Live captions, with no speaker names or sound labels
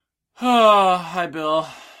Oh, hi, Bill.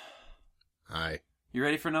 Hi. You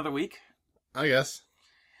ready for another week? I guess.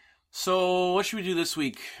 So, what should we do this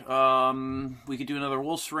week? We could do another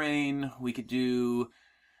Wolf's Rain. We could do...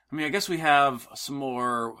 I guess we have some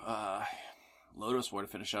more Lodoss War to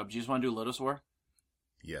finish up. Do you just want to do Lodoss War?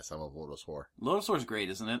 Yes, I love Lodoss War. Lodoss War is great,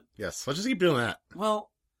 isn't it? Yes, let's just keep doing that. Well,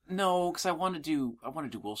 no, because I want to do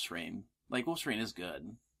Wolf's Rain. Like, Wolf's Rain is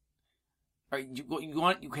good. All right, you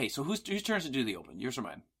want... Okay, so whose turns to do the open? Yours or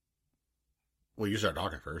mine? Well, you start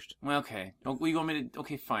talking first. Well, okay. You want me to...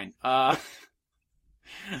 Okay, fine. We're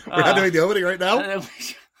not doing the opening right now?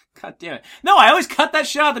 God damn it. No, I always cut that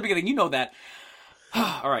shit out at the beginning. You know that.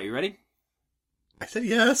 All right, you ready? I said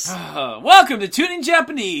yes. Welcome to Tuning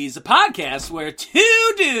Japanese, a podcast where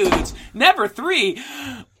two dudes, never three.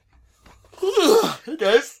 Hey,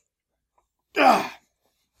 guys.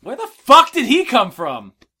 Where the fuck did he come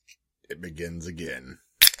from? It begins again.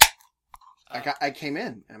 I came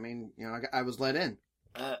in. I was let in.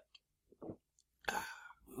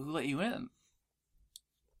 Who let you in?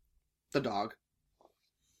 The dog.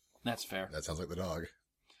 That's fair. That sounds like the dog.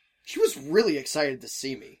 She was really excited to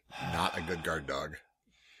see me. Not a good guard dog.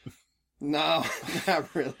 No,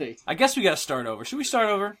 not really. I guess we gotta start over. Should we start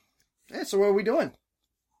over? Yeah, so what are we doing?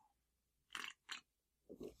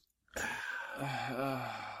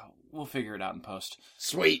 We'll figure it out in post.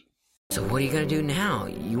 Sweet. So what are you gonna do now?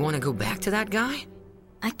 You wanna go back to that guy?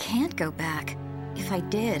 I can't go back. If I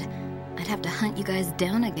did, I'd have to hunt you guys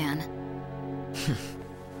down again.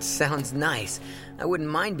 Sounds nice. I wouldn't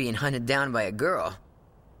mind being hunted down by a girl.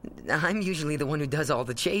 I'm usually the one who does all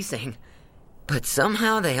the chasing. But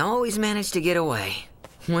somehow they always manage to get away.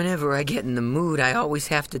 Whenever I get in the mood, I always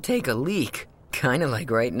have to take a leak. Kinda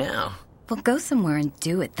like right now. Well, go somewhere and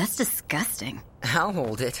do it. That's disgusting. I'll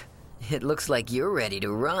hold it. It looks like you're ready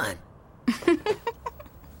to run.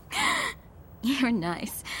 You're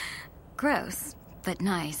nice. Gross, but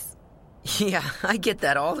nice. Yeah, I get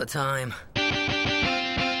that all the time.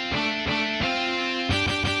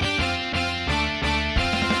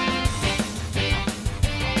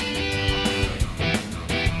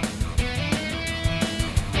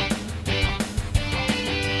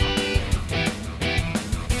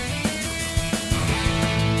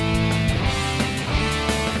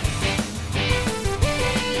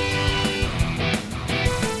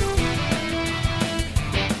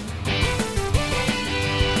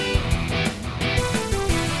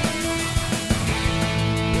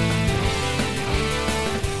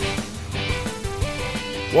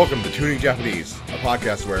 Welcome to Tuning Japanese, a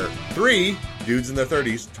podcast where three dudes in their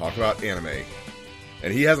 30s talk about anime.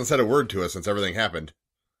 And he hasn't said a word to us since everything happened.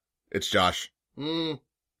 It's Josh. He's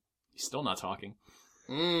still not talking.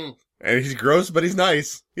 And he's gross, but he's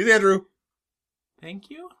nice. He's Andrew. Thank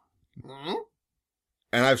you.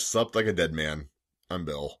 And I've slept like a dead man. I'm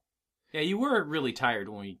Bill. Yeah, you were really tired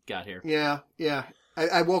when we got here. Yeah.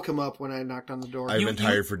 I woke him up when I knocked on the door. I've been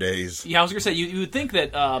tired for days. Yeah, I was going to say, you would think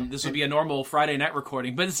that this would be a normal Friday night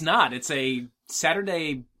recording, but it's not. It's a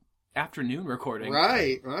Saturday afternoon recording.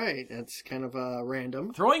 Right. That's kind of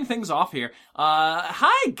random. Throwing things off here.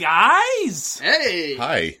 Hi, guys! Hey!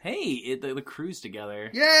 Hi. Hey, the crew's together.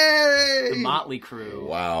 Yay! The Motley Crew.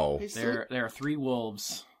 Wow. There are three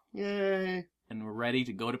wolves, Yay! and we're ready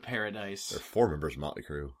to go to paradise. There are 4 members of Motley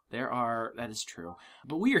Crue. That is true.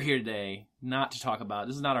 But we are here today not to talk about,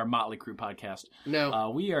 this is not our Motley Crew podcast.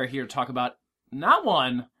 No. We are here to talk about not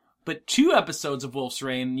one, but 2 episodes of Wolf's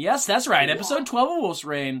Rain. Yes, that's right. Episode 12 of Wolf's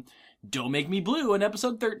Rain, Don't Make Me Blue, and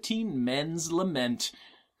episode 13, Men's Lament.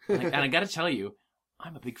 And I gotta tell you,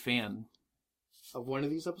 I'm a big fan. Of one of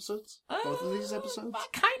these episodes? Both of these episodes?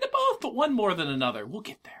 Kind of both, but one more than another. We'll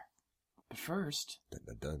get there. But first, Dun,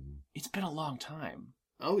 dun, dun. it's been a long time.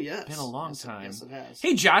 Oh, yes. Been a long time. Yes, it has.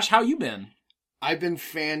 Hey, Josh, how you been? I've been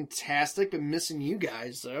fantastic. Been missing you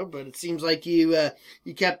guys, though. But it seems like you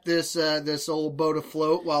kept this old boat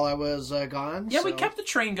afloat while I was gone. Yeah, so. we kept the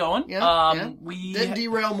train going. Yeah. We Didn't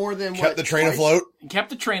derail more than Kept the train twice? afloat.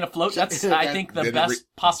 kept the train afloat. That's, I think, the best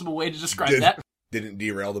possible way to describe that. Didn't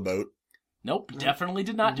derail the boat. Nope, definitely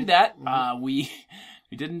did not do that. We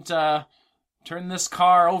didn't turn this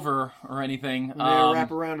car over or anything. We didn't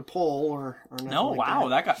wrap around a pole or nothing. No, like wow,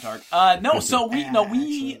 that got dark. No, so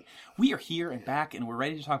we are here and back, and we're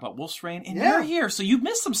ready to talk about Wolf's Rain, and you're here, so you've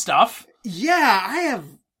missed some stuff. Yeah, I have.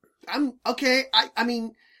 I'm okay. I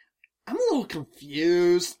mean, I'm a little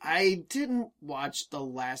confused. I didn't watch the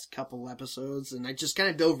last couple episodes, and I just kind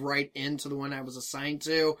of dove right into the one I was assigned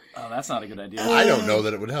to. Oh, that's not a good idea. I don't know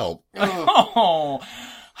that it would help. Oh,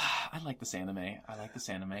 I like this anime. I like this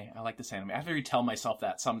anime. I like this anime. I have to retell myself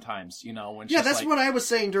that sometimes, you know, when Yeah, she's that's like, what I was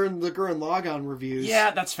saying during the Gurren Lagann reviews.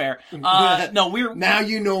 yeah, that's fair. No, we're Now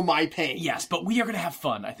you know my pain. yes, but we are gonna have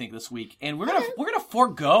fun, I think, this week, and we're gonna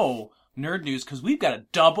forego nerd news because we've got a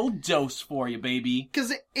double dose for you, baby.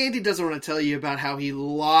 Because Andy doesn't want to tell you about how he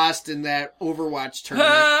lost in that Overwatch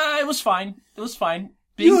tournament. It was fine. It was fine.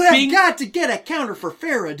 You have got to get a counter for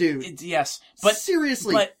Farah, dude. Yes, but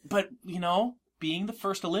seriously. but you know, being the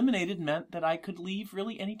first eliminated meant that I could leave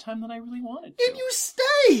really any time that I really wanted to. And you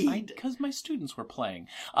stayed. Because my students were playing.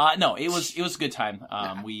 No, it was a good time.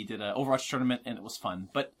 We did an Overwatch tournament and it was fun.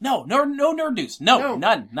 But no nerd news. No,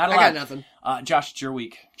 none. Not allowed. I got nothing. Josh, it's your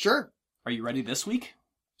week. Sure. Are you ready this week?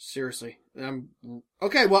 Seriously.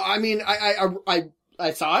 Okay, well, I mean,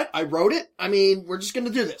 I saw it. I wrote it. I mean, we're just gonna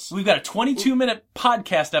do this. We've got a 22-minute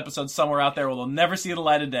podcast episode somewhere out there where they'll never see the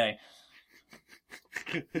light of day.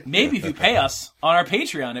 Maybe if you pay us on our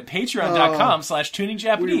Patreon at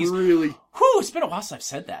patreon.com/tuningjapanese. Really? Whew, it's been a while since I've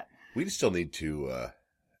said that. We still need to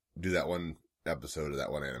do that one episode of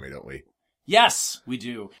that one anime, don't we? Yes, we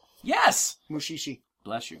do. Yes! Mushishi.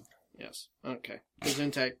 Bless you. Yes. Okay.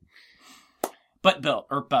 Gesundheit. But Bill,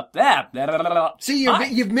 See,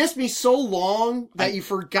 you've missed me so long that you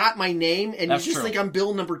forgot my name, and you That's just true. think I'm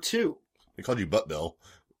Bill number 2. They called you Butt Bill.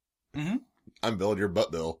 Mm-hmm. I'm Bill, you're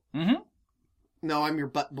Butt Bill. Mm-hmm. No, I'm your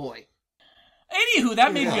butt boy. Anywho,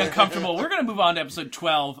 that made me uncomfortable. We're going to move on to episode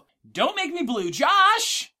 12. Don't Make Me Blue.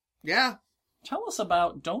 Josh! Yeah. Tell us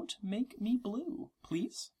about Don't Make Me Blue,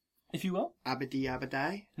 please, if you will. Abadi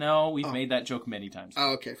abadai. No, we've made that joke many times.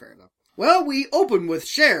 Oh, okay, fair enough. Well, we open with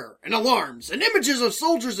Cher and alarms and images of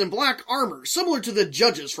soldiers in black armor, similar to the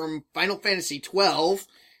judges from Final Fantasy XII.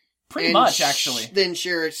 Pretty And much, actually. Then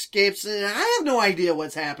Cher escapes, and I have no idea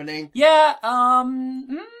what's happening. Yeah,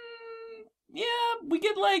 yeah, we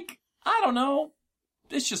get I don't know.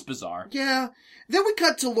 It's just bizarre. Yeah. Then we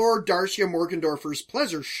cut to Lord Darcia Morgendorffer's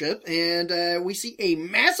pleasure ship, and we see a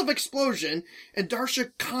massive explosion, and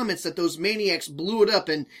Darcia comments that those maniacs blew it up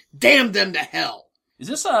and damned them to hell. Is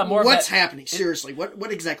this more What's of happening? Seriously,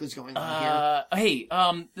 what exactly is going on here? Hey,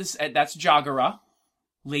 that's Jagara.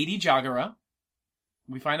 Lady Jagara.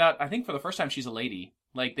 We find out, I think for the first time, she's a lady.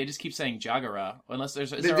 They just keep saying Jagara. Unless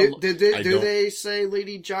there's... Do they say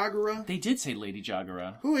Lady Jagara? They did say Lady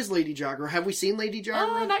Jagara. Who is Lady Jagara? Have we seen Lady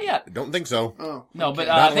Jagara? Not yet. I don't think so. Oh. No, but...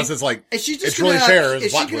 Not unless it's Is she just it's gonna, really Cher.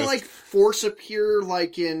 Is she gonna force appear in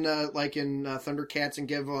Thundercats and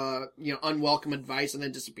give unwelcome advice and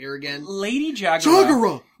then disappear again? Lady Jagara.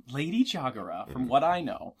 Jagara! Lady Jagara, from what I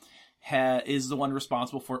know, is the one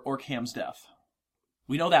responsible for Orkham's death.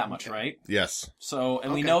 We know that much, right? Yes. So,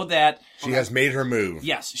 and we know that... She has made her move.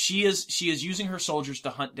 Yes, she is using her soldiers to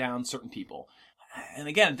hunt down certain people. And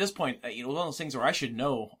again, at this point, one of those things where I should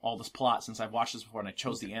know all this plot since I've watched this before and I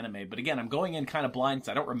chose the anime. But again, I'm going in kind of blind because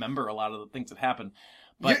I don't remember a lot of the things that happen.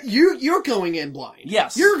 But you're going in blind.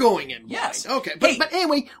 Yes. You're going in blind. Yes. Okay. Hey. But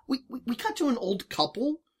anyway, we cut to an old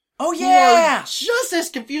couple. Oh, Who yeah! are just as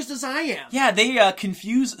confused as I am. Yeah, they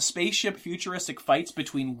confuse spaceship futuristic fights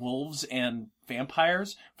between wolves and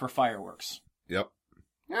vampires for fireworks. Yep.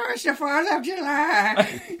 Oh, it's the 4th of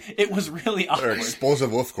July. It was really They're awkward.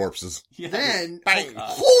 explosive wolf corpses. Yes. Then, Bang.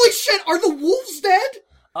 holy shit, are the wolves dead?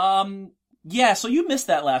 Yeah, so you missed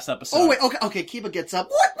that last episode. Oh, wait, okay, Kiba gets up.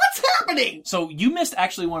 What's happening? So you missed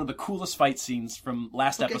actually one of the coolest fight scenes from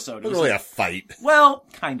last episode. It was really a fight. Well,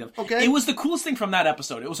 kind of. Okay. It was the coolest thing from that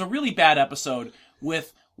episode. It was a really bad episode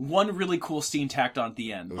with one really cool scene tacked on at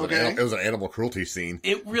the end. Okay. It was an animal cruelty scene.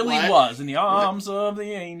 It really What? was. In the arms of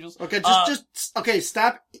the angels. Okay, okay,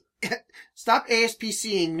 stop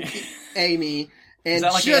ASPCing Amy. And Is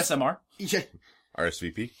that like just, ASMR? Yeah.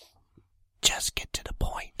 RSVP. Just get to the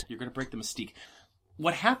point. You're going to break the mystique.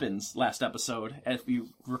 What happens last episode, if you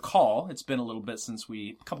recall, it's been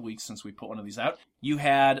a couple weeks since we put one of these out. You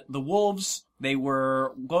had the wolves. They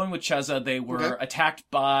were going with Cheza. They were attacked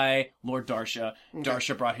by Lord Darcia. Okay.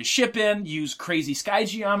 Darcia brought his ship in, used crazy sky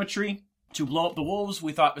geometry to blow up the wolves.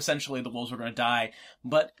 We thought essentially the wolves were going to die,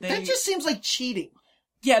 but that just seems like cheating.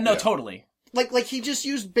 Yeah, no, totally. Like he just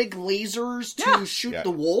used big lasers to shoot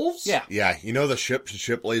the wolves? Yeah. Yeah, you know the ship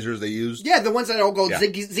lasers they used? Yeah, the ones that all go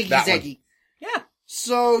ziggy zaggy. Yeah.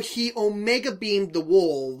 So he Omega beamed the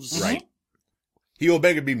wolves. Right. He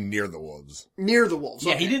Omega beamed near the wolves. Near the wolves.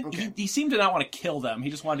 Yeah, okay, he didn't. Okay. He seemed to not want to kill them. He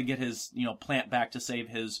just wanted to get his plant back to save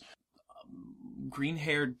his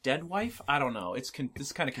green-haired dead wife. I don't know. This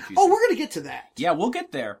is kind of confusing. Oh, we're gonna get to that. Yeah, we'll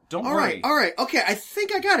get there. Don't worry. All right. Okay, I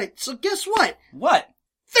think I got it. So guess what? What?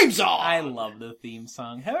 Theme song! I love the theme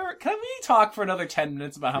song. Can we talk for another 10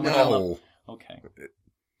 minutes about how much I love... Okay.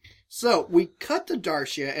 So, we cut to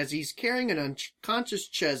Darcia as he's carrying an unconscious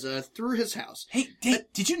Cheza through his house. Hey,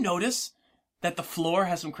 did you notice that the floor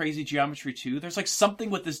has some crazy geometry too? There's like something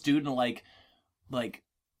with this dude in like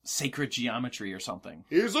sacred geometry or something.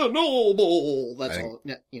 He's a noble! That's I all.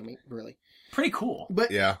 Yeah, really. Pretty cool. But,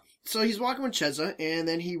 Yeah. so he's walking with Cheza, and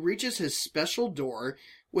then he reaches his special door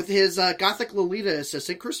with his Gothic Lolita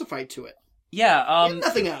assistant crucified to it. Yeah,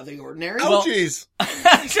 Nothing out of the ordinary. Oh, jeez.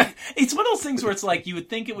 it's one of those things where it's like you would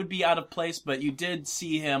think it would be out of place, but you did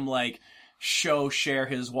see him like share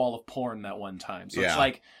his wall of porn that one time. So it's Yeah.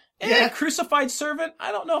 like, Yeah. crucified servant,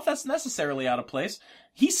 I don't know if that's necessarily out of place.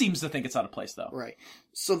 He seems to think it's out of place though. Right.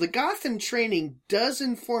 So the goth in training does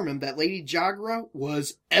inform him that Lady Jagra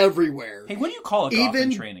was everywhere. Hey, what do you call a goth in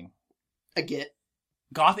Even- training? I get.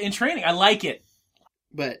 Goth in training, I like it.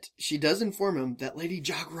 But she does inform him that Lady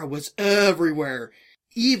Jagra was everywhere.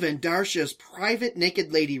 Even Darcia's private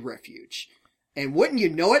naked lady refuge. And wouldn't you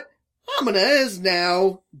know it, Hamina is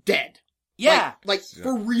now dead. Yeah. Like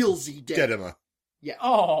for realsy dead. Dedema.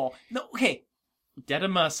 Oh, no, okay.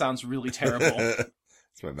 Dedema sounds really terrible. That's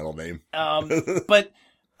my middle name. But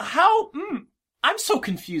how, I'm so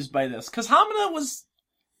confused by this, because Hamina was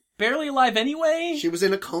barely alive anyway, She was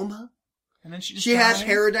in a coma. and then she just She has died?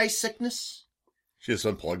 paradise sickness. She just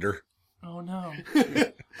unplugged her. Oh no.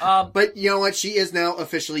 But you know what? She is now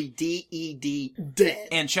officially D-E-D dead.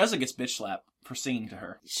 And Cheza gets bitch slapped for singing to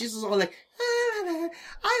her. She's just all like,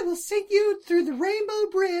 I will sing you through the rainbow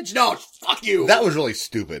bridge. No, fuck you. That was really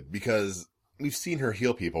stupid because we've seen her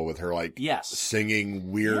heal people with her like Yes.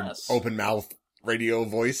 singing weird Yes. open mouth radio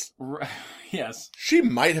voice. Yes. She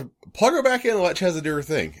might have plug her back in and let Cheza do her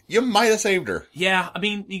thing. You might have saved her. Yeah, I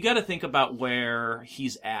mean, you gotta think about where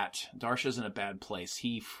he's at. Darcia's in a bad place.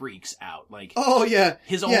 He freaks out. Like, Oh, yeah.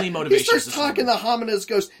 His Yeah. only motivation He starts is to talking to Hamina's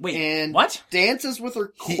ghost. Wait, and what? dances with her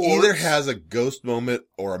corpse. He either has a ghost moment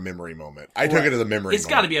or a memory moment. I took Right. it as a memory It's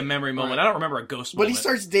moment. gotta be a memory moment. Right. I don't remember a ghost But moment. he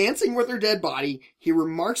starts dancing with her dead body. He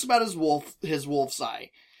remarks about his wolf's eye.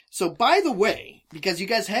 So, by the way, because you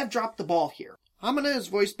guys have dropped the ball here, Hamina is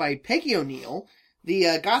voiced by Peggy O'Neill.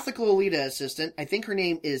 The Gothic Lolita assistant, I think her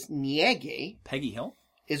name is Niege, Peggy Hill?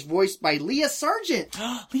 is voiced by Leah Sargent.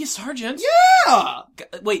 Leah Sargent? Yeah!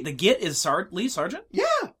 Wait, the Git is Leah Sargent? Yeah!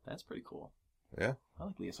 That's pretty cool. Yeah. I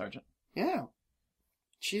like Leah Sargent. Yeah.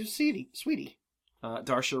 She's a sweetie.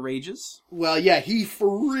 Darcia rages. Well, yeah, he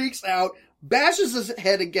freaks out, bashes his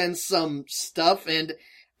head against some stuff, and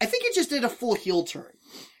I think he just did a full heel turn.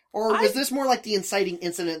 Or was this more like the inciting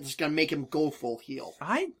incident that's gonna make him go full heel?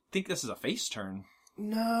 I think this is a face turn.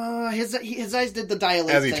 No, his eyes did the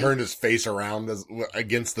dilate As he thing. turned his face around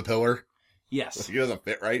against the pillar. Yes. He doesn't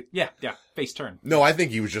fit right. Yeah, face turn. No, I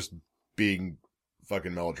think he was just being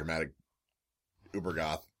fucking melodramatic. Uber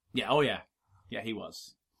goth. Yeah, oh yeah. Yeah, he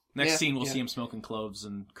was. Next Yeah, scene, we'll yeah. see him smoking cloves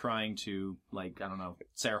and crying to, like, I don't know,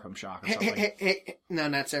 Seraphim Shock or Hey, something. hey, no,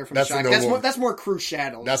 not Seraphim That's the Shock. noble- That's more Crew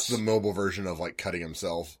Shadows. That's the mobile version of like cutting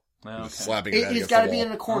himself. Okay. Slapping his head He's against got the to be wall.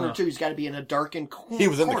 in a corner too. He's got to be in a darkened corner. He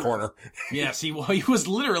was in the corner. Yes, he was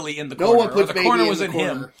literally in the No corner. one puts or the baby corner in was the in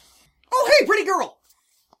corner. him. Oh, hey, pretty girl.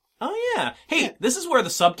 Oh yeah. Hey, this is where the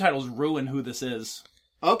subtitles ruin who this is.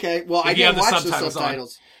 Okay, well, I If you have didn't the watch the subtitles on.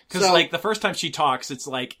 subtitles. Because, So- like, the first time she talks, it's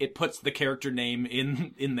like, it puts the character name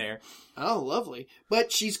in there. Oh, lovely.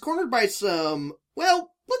 But she's cornered by some,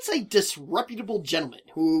 well, let's say disreputable gentlemen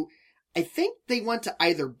who I think they want to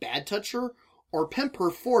either bad touch her or pimp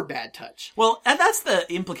her for bad touch. Well, and that's the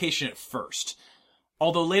implication at first.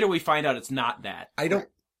 Although later we find out it's not that. I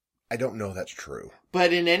don't know if that's true.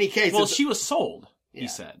 But in any case, Well, it's- she was sold, Yeah. he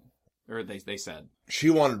said. Or they said. She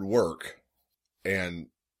wanted work, and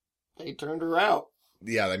they turned her out.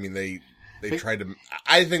 yeah, I mean they tried to.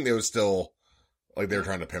 I think they was still like they were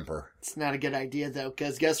trying to pimp her. It's not a good idea though,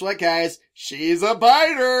 because guess what, guys? She's a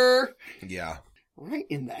biter! Yeah, Right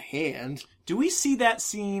in the hand. Do we see that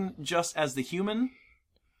scene just as the human?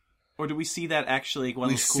 Or do we see that actually one of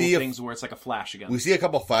We those see cool a- things where it's like a flash again? we see a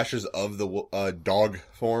couple flashes of the dog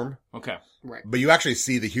form, Okay. Right. but you actually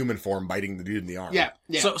see the human form biting the dude in the arm. Yeah.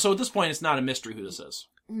 So at this point, it's not a mystery who this is.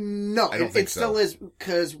 No, I don't it think still so. is,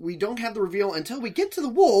 because we don't have the reveal until we get to the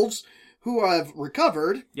wolves, who have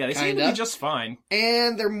recovered. Yeah, they seem to kinda, be just fine.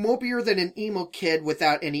 and they're mopier than an emo kid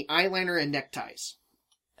without any eyeliner and neckties.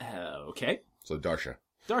 Okay. So Darcia.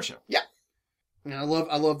 Darcia. And I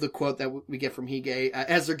love the quote that we get from Hige.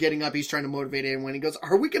 As they're getting up, he's trying to motivate everyone. He goes,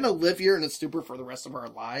 "Are we going to live here in a stupor for the rest of our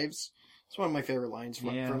lives?" It's one of my favorite lines from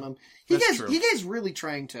him. That's true. You guys really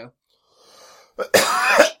trying to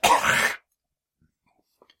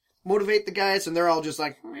motivate the guys, and they're all just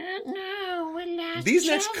like, "No, we lost These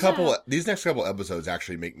next Chelsea." couple episodes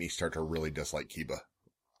actually make me start to really dislike Kiba.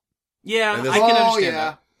 Yeah, And this- I can Oh, understand yeah.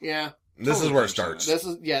 that. Yeah. This Totally is where it understand. starts. This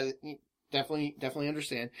is, yeah, definitely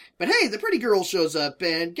understand. But hey, the pretty girl shows up,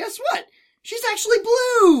 and guess what? She's actually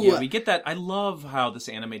Blue! Yeah, we get that. I love how this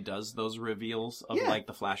anime does those reveals of Yeah. like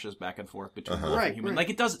the flashes back and forth between Uh-huh. wolf Right, and human. right. Like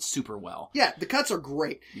it does it super well. Yeah, the cuts are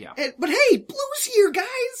great. Yeah. But hey, Blue's here,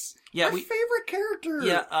 guys! Yeah, Our favorite character!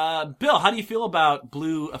 Yeah, Bill, how do you feel about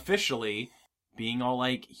Blue officially being all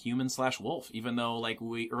like human/wolf? Even though like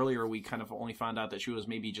earlier we kind of only found out that she was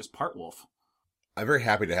maybe just part wolf. I'm very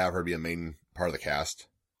happy to have her be a main part of the cast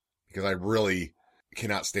because I really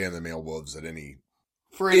cannot stand the male wolves at any.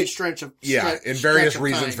 For any stretch of In various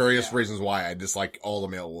reasons why I dislike all the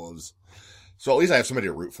male wolves. So at least I have somebody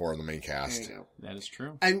to root for in the main There cast. you go. That is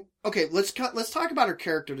true. And okay, let's talk about her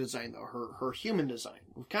character design though. Her human design.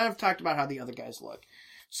 We've kind of talked about how the other guys look.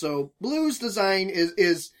 So Blue's design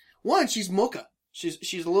is one. She's mocha.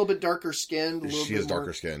 She's a little bit darker skinned. She is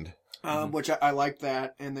darker skinned. Which I like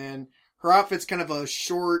that. And then her outfit's kind of a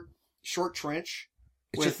short trench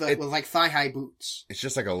with like thigh high boots. It's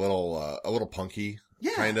just like a little punky,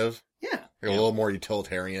 Yeah, kind of. Yeah. Like a little more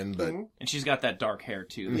utilitarian, but Mhm. And she's got that dark hair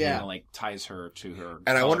too. That Yeah. kind of like ties her to her.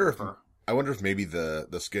 and I color wonder of her. if maybe the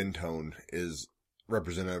skin tone is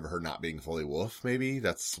representative of her not being fully wolf. Maybe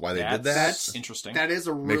that's why they did that. That's interesting. That is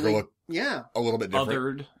a Make her really look yeah. a little bit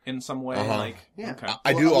different. Othered in some way. Uh-huh. Like Yeah. okay.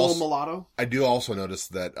 I A do little also mulatto. I do also notice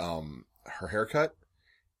that her haircut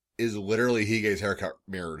is literally Hige's haircut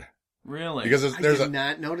mirrored Really? because I there's did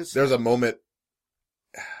not notice. a moment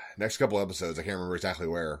next couple episodes, I can't remember exactly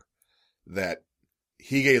where, that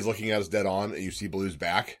Hige is looking at his dead on and you see Blue's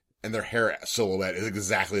back and their hair silhouette is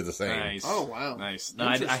exactly the same. Nice. Oh wow. Nice. No,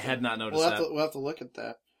 I Interesting. had not noticed We'll that. have to look at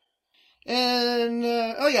that. And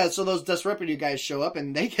oh yeah, so those Disreputable guys show up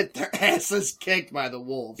and they get their asses kicked by the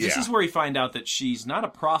wolves. This Yeah. is where you find out that she's not a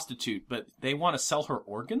prostitute, but they want to sell her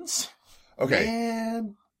organs. Okay,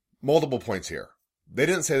 Man. multiple points here. They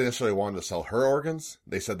didn't say they necessarily wanted to sell her organs.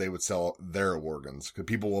 They said they would sell their organs because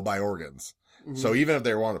people will buy organs. Mhm. So even if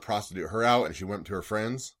they wanted to prostitute her out and she went to her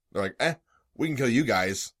friends, they're like, we can kill you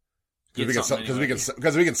guys Get because something we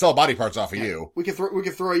can sell body parts off of Yeah. you. we could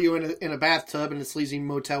throw you in a bathtub in a sleazy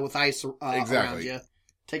motel with ice around Exactly. you.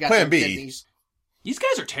 Take out Plan them B. kidneys. These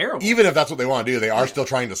guys are terrible. Even if that's what they want to do, they are still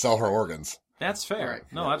trying to sell her organs. That's fair. Right.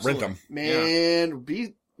 No, Yeah. absolutely. Rent them.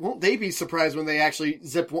 Man, won't they be surprised when they actually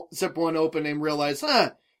zip one open and realize,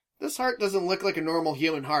 this heart doesn't look like a normal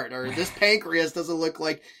human heart, or this pancreas doesn't look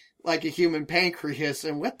like a human pancreas,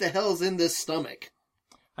 and what the hell is in this stomach?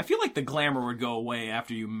 I feel like the glamour would go away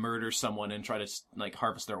after you murder someone and try to like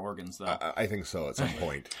harvest their organs, though. I think so at some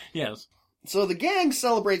point. Yes. So the gang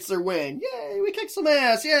celebrates their win. Yay, we kicked some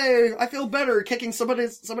ass. Yay, I feel better kicking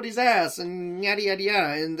somebody's ass, and yada yada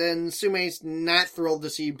yada. And then Sume's not thrilled to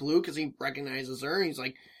see Blue because he recognizes her. He's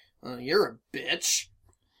like, "You're a bitch."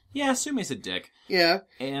 Yeah, Sume's a dick. Yeah.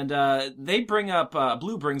 And they bring up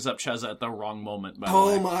Blue brings up Cheza at the wrong moment. By the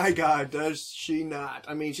Oh way. my God, does she not?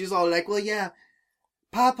 I mean, she's all like, "Well, yeah,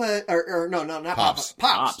 Papa, or no, not Pops.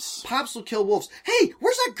 Papa. Pops will kill wolves. Hey,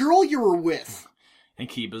 where's that girl you were with?" And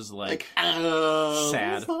Kiba's like,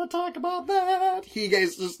 Sad. Let's not talk about that. He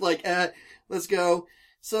guys just like, let's go.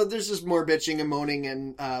 So there's just more bitching and moaning,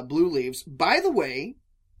 and Blue leaves. By the way,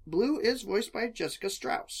 Blue is voiced by Jessica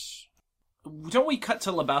Strauss. don't we cut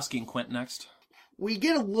to Lebowski and Quint next? We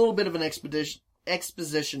get a little bit of an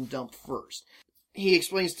exposition dump first. He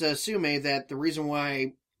explains to Sume that the reason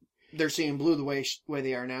why they're seeing Blue the way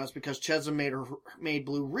they are now is because Cheza made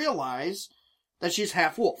Blue realize that she's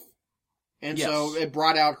half wolf. And Yes. so it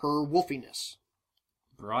brought out her wolfiness.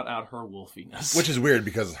 Brought out her wolfiness. Which is weird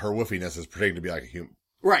because her wolfiness is pretending to be like a human.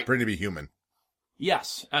 Right. Pretending to be human.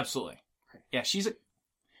 Yes, absolutely. Yeah, she's a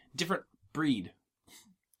different breed.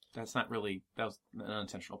 That was an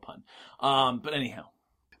unintentional pun. But anyhow.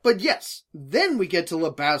 But yes, then we get to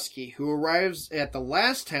Lebowski, who arrives at the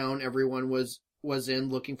last town everyone was in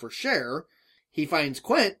looking for Cher. He finds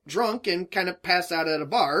Quint drunk and kind of passed out at a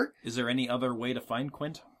bar. Is there any other way to find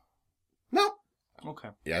Quint? No. Okay.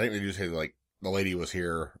 Yeah, I think they do say like the lady was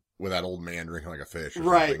here with that old man drinking like a fish. Or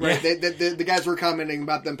Right, something. right. The guys were commenting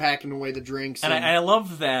about them packing away the drinks. And I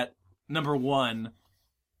love that, number one,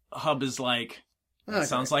 Hub is like, that Okay.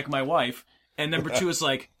 sounds like my wife. And number two is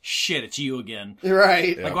like, shit, it's you again.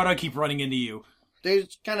 Right. Yeah. Like, why do I keep running into you? They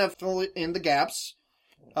just kind of fill in the gaps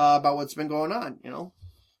about what's been going on, you know.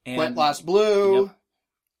 And, Quint lost Blue. Yep.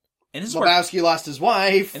 and this is where Lebowski lost his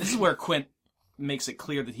wife. and this is where Quint makes it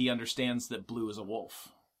clear that he understands that Blue is a wolf,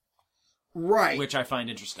 Right. which I find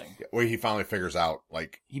interesting. Where he finally figures out,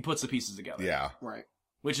 like, He puts the pieces together. yeah. Right.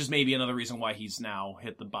 Which is maybe another reason why he's now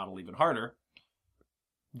hit the bottle even harder,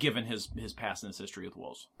 given his past and his history with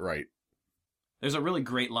wolves. Right. There's a really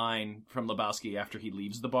great line from Lebowski after he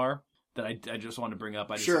leaves the bar that I just wanted to bring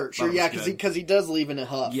up. Sure, yeah, because he does leave in a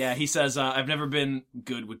huff. Yeah, he says, I've never been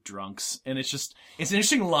good with drunks. And it's an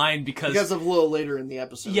interesting line because of a little later in the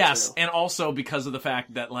episode. Yes, too. and also because of the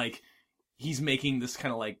fact that, like, he's making this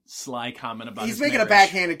kind of, like, sly comment about his He's making marriage. a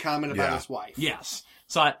backhanded comment about his wife. Yes.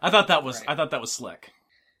 So I thought that was slick.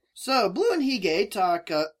 So Blue and Hige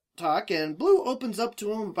talk, and Blue opens up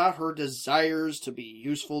to him about her desires to be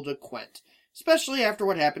useful to Quint, especially after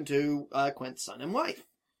what happened to Quint's son and wife.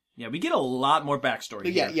 Yeah, we get a lot more backstory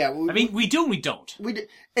here. Yeah. We do and we don't.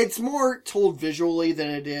 It's more told visually than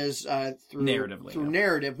it is through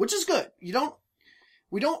narrative, which is good.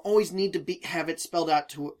 We don't always need to have it spelled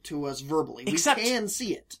out to us verbally. Except, we can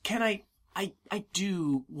see it. Can I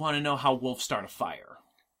do want to know how wolves start a fire.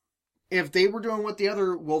 If they were doing what the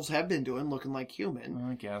other wolves have been doing, looking like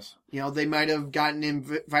human, I guess. They might have gotten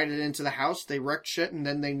invited into the house, they wrecked shit, and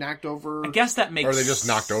then they knocked over... I guess that makes... Or they just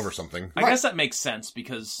knocked over something. I guess that makes sense,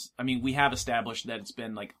 because, we have established that it's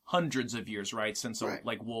been, like, hundreds of years, right? Since,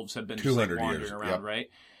 like, wolves have been just, like, wandering around, right?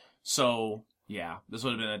 So, yeah, these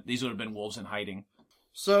would have been wolves in hiding.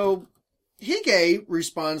 So, Hige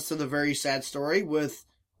responds to the very sad story with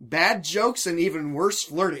bad jokes and even worse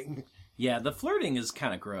flirting. Yeah, the flirting is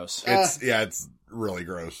kind of gross. It's really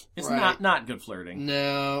gross. It's not good flirting.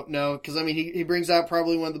 No, because he brings out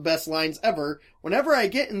probably one of the best lines ever. Whenever I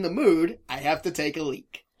get in the mood, I have to take a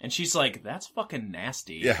leak. And she's like, that's fucking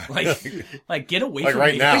nasty. Yeah. Like get away from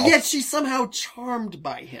right me. now. But yet she's somehow charmed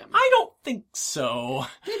by him. I don't think so.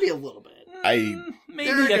 Maybe a little bit.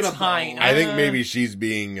 Maybe that's high. I think maybe she's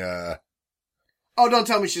being, Oh, don't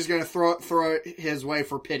tell me she's gonna throw it his way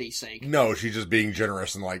for pity's sake. No, she's just being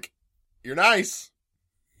generous and like, you're nice.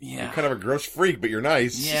 Yeah. You're kind of a gross freak, but you're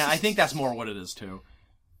nice. Yeah, I think that's more what it is, too.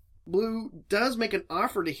 Blue does make an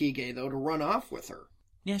offer to Hige, though, to run off with her.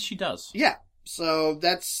 Yeah, she does. Yeah. So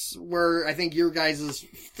that's where I think your guys'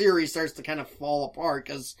 theory starts to kind of fall apart,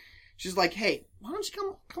 because she's like, hey, why don't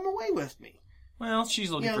you come away with me? Well,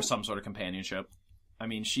 she's looking for some sort of companionship.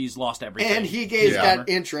 She's lost everything. And Hige's got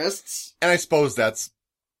interests. And I suppose that's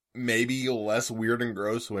maybe less weird and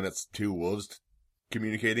gross when it's two wolves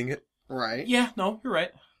communicating it. Right. Yeah, no, you're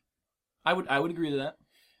right. I would agree to that.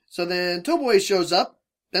 So then Toboe shows up,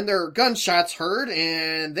 then there are gunshots heard,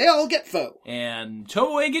 and they all get foe. And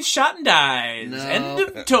Toboe gets shot and dies. No. End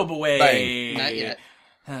of Toboe. Bang. Not yet.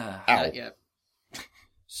 Ow. Not yet.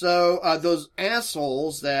 So, those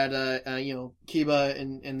assholes that, Kiba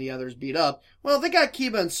and the others beat up, well, they got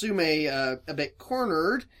Kiba and Sume, a bit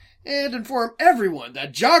cornered, and inform everyone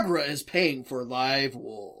that Jagra is paying for live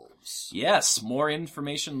wolves. Yes, more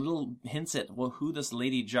information, little hints at who this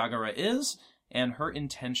Lady Jagara is, and her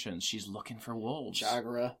intentions. She's looking for wolves.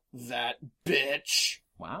 Jagra, that bitch.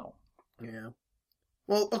 Wow. Yeah.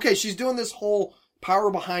 Well, okay, she's doing this whole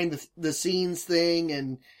power behind the scenes thing,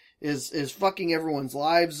 and is fucking everyone's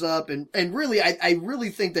lives up, and really, I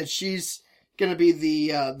really think that she's gonna be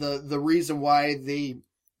the reason why the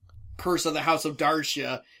curse of the House of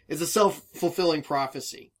Darsha is a self-fulfilling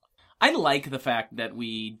prophecy. I like the fact that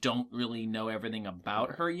we don't really know everything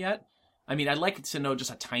about her yet. I'd like to know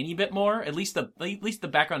just a tiny bit more, at least the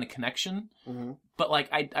background and connection. Mm-hmm. But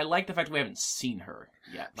I like the fact that we haven't seen her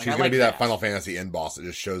yet. She's going to be that Final Fantasy end boss that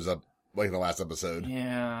just shows up like in the last episode.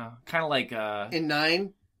 Yeah, kind of like in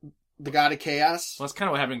 9, the God of Chaos. Well, that's kind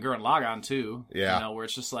of what happened in Gurren Lagann too. Yeah, where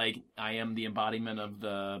it's just like I am the embodiment of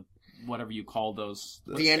the whatever you call those.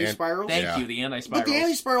 The anti-spirals? Thank you, the anti-spirals. But the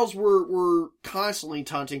anti-spirals were constantly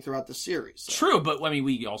taunting throughout the series. So. True, but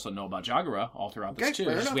we also know about Jagara all throughout this too.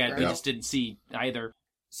 We just didn't see either.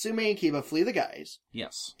 Sume and Kiba flee the guys.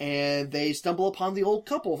 Yes. And they stumble upon the old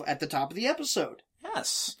couple at the top of the episode.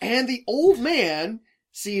 Yes. And the old man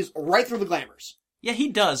sees right through the glamours. Yeah, he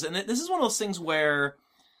does. And this is one of those things where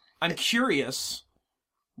I'm curious...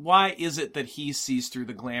 Why is it that he sees through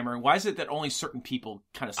the glamour? Why is it that only certain people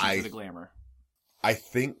kind of see through the glamour? I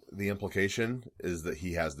think the implication is that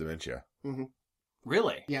he has dementia. Mm-hmm.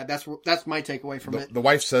 Really? Yeah, that's my takeaway from it. The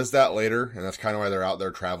wife says that later, and that's kind of why they're out there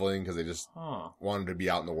traveling, because they just wanted to be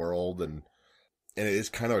out in the world, and it is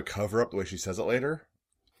kind of a cover-up the way she says it later.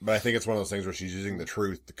 But I think it's one of those things where she's using the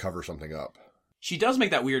truth to cover something up. She does make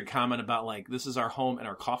that weird comment about, like, this is our home and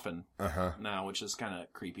our coffin now, which is kind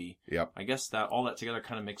of creepy. Yep. I guess that all that together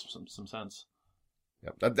kind of makes some sense.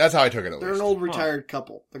 Yep. That's how I took it, They're an old retired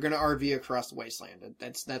couple. They're going to RV across the wasteland.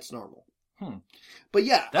 That's normal. But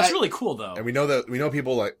yeah. That's really cool, though. And we know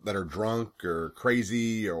people that are drunk or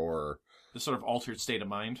crazy or... This sort of altered state of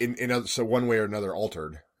mind. So one way or another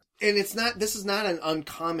altered. And this is not an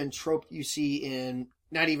uncommon trope you see in,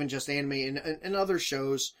 not even just anime, in other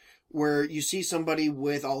shows, where you see somebody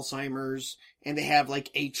with Alzheimer's and they have like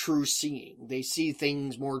a true seeing. They see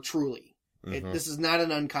things more truly. Mm-hmm. This is not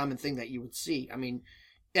an uncommon thing that you would see. I mean,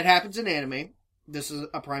 it happens in anime. This is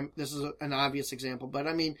an obvious example, but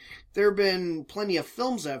I mean, there have been plenty of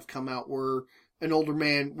films that have come out where an older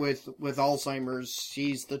man with Alzheimer's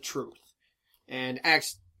sees the truth and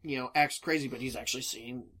acts crazy, but he's actually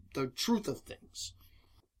seeing the truth of things.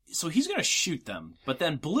 So he's going to shoot them, but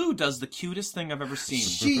then Blue does the cutest thing I've ever seen.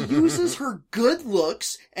 She uses her good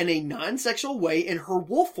looks in a non-sexual way in her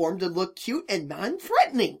wolf form to look cute and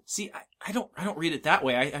non-threatening. See, I don't read it that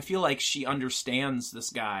way. I feel like she understands this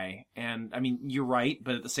guy, and I mean, you're right,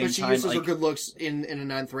 but at the same time, she uses her good looks in a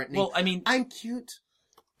non-threatening. Well, I mean, I'm cute.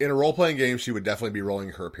 In a role-playing game, she would definitely be rolling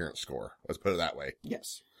her appearance score. Let's put it that way.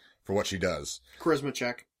 Yes. For what she does. Charisma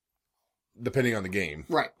check. Depending on the game.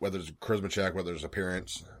 Right. Whether it's a charisma check, whether it's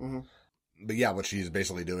appearance. Mm-hmm. But yeah, what she's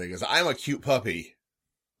basically doing is, I'm a cute puppy.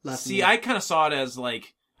 See, I kind of saw it as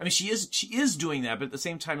like, I mean, she is doing that, but at the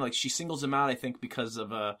same time, like, she singles him out, I think, because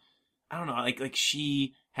of I don't know, like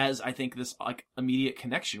she has, I think, this like immediate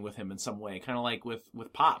connection with him in some way, kind of like with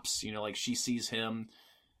Pops, like she sees him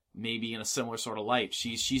maybe in a similar sort of light.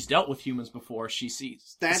 She's dealt with humans before. She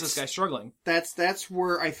sees this guy struggling. That's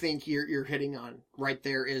where I think you're hitting on right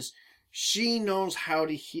there. Is she knows how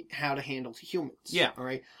to handle humans? Yeah. All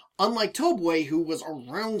right. Unlike Tobway, who was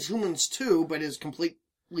around humans too, but is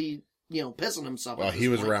completely pissing himself. Well, he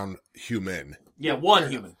was around human. Yeah,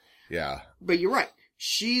 one human. Yeah. But you're right.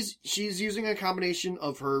 She's using a combination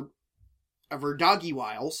of her doggy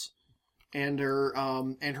wiles and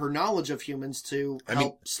her knowledge of humans to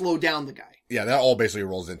help slow down the guy. Yeah, that all basically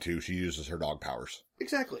rolls into she uses her dog powers.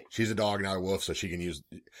 Exactly. She's a dog, not a wolf, so she can use.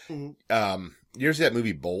 Mm-hmm. You ever see that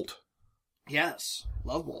movie Bolt? Yes,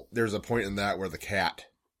 love Bolt. There's a point in that where the cat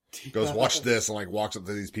goes, "Watch this," and like walks up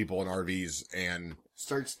to these people in RVs and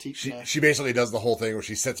starts teaching. She basically does the whole thing where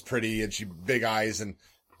she sits pretty and she big eyes and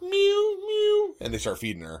mew mew, and they start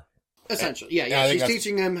feeding her. Essentially, yeah. She's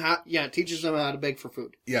teaching them teaches them how to beg for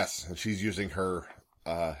food. Yes, and she's using her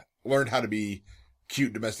learned how to be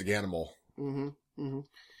cute domestic animal. Mm-hmm. Mm-hmm.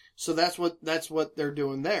 So that's what they're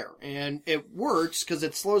doing there, and it works because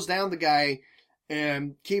it slows down the guy,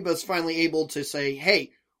 and Kiba's finally able to say,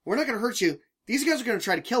 "Hey, we're not going to hurt you. These guys are going to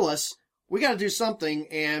try to kill us. We got to do something."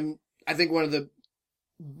 And I think one of the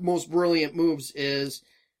most brilliant moves is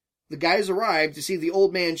the guys arrive to see the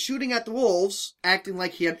old man shooting at the wolves, acting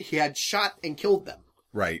like he had shot and killed them.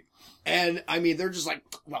 Right. And I mean, they're just like,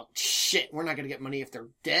 "Well, shit, we're not going to get money if they're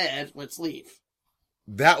dead. Let's leave."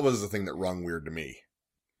 That was the thing that rung weird to me.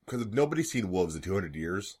 Because if nobody's seen wolves in 200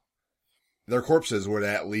 years, their corpses would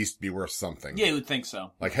at least be worth something. Yeah, you would think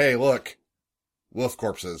so. Like, hey, look, wolf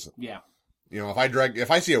corpses. Yeah.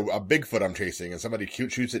 If I see a Bigfoot I'm chasing and somebody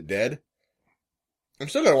cute shoots it dead, I'm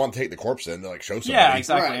still going to want to take the corpse in to like show somebody. Yeah,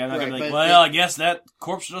 exactly. I'm not going to be like, well, I guess that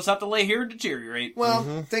corpse will just have to lay here and deteriorate.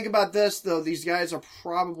 Well, think about this, though. These guys are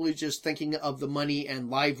probably just thinking of the money and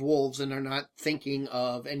live wolves, and they're not thinking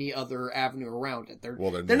of any other avenue around it.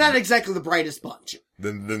 They're not exactly the brightest bunch.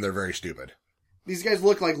 Then they're very stupid. These guys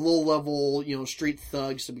look like low-level, street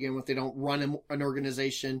thugs to begin with. They don't run an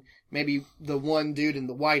organization. Maybe the one dude in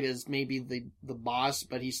the white is maybe the boss,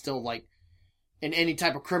 but he's still like, in any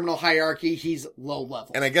type of criminal hierarchy, he's low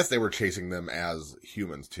level. And I guess they were chasing them as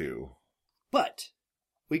humans, too. But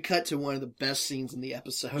we cut to one of the best scenes in the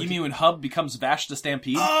episode. You mean when Hub becomes Vash the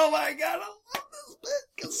Stampede? Oh my god, I love this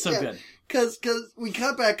bit. It's so good. Because we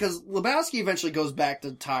cut back, because Lebowski eventually goes back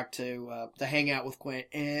to talk to hang out with Quint,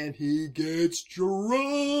 and he gets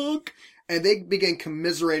drunk. And they begin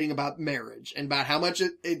commiserating about marriage, and about how much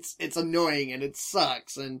it's annoying, and it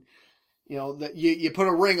sucks, and that you put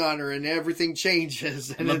a ring on her and everything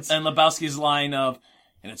changes. And Lebowski's line of,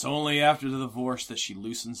 and it's only after the divorce that she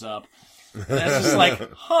loosens up. And that's just like,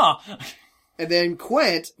 huh. And then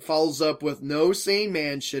Quint follows up with, no sane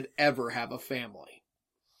man should ever have a family.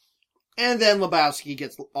 And then Lebowski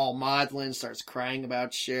gets all maudlin, starts crying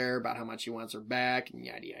about Cher, about how much he wants her back, and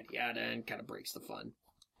yada, yada, yada, and kind of breaks the fun.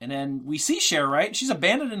 And then we see Cher, right? She's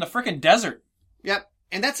abandoned in the frickin' desert. Yep.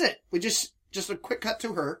 And that's it. We just a quick cut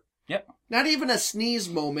to her. Yep. Not even a sneeze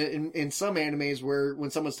moment in some animes where when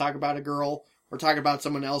someone's talking about a girl or talking about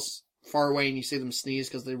someone else far away and you see them sneeze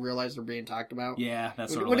because they realize they're being talked about. Yeah,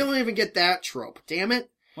 that's sort of we don't even get that trope. Damn it.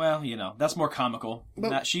 Well, that's more comical.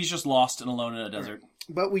 She's just lost and alone in a desert.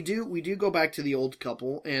 But we do go back to the old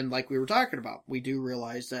couple, and like we were talking about, we do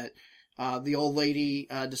realize that the old lady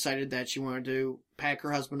decided that she wanted to pack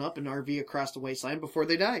her husband up in an RV across the wasteland before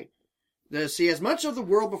they died. To see as much of the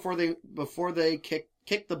world before they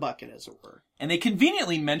kick the bucket, as it were. And they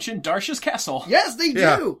conveniently mentioned Darsha's castle. Yes, they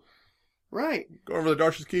do. Right. Go over to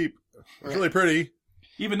Darsha's Keep. It's really pretty.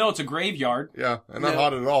 Even though it's a graveyard. Yeah, and not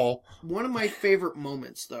hot at all. One of my favorite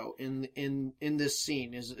moments, though, in this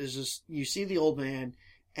scene is just you see the old man,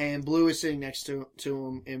 and Blue is sitting next to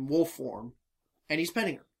him in wolf form, and he's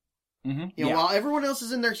petting her. Mm-hmm. You know, while everyone else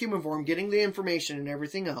is in their human form, getting the information and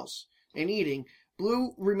everything else, and eating,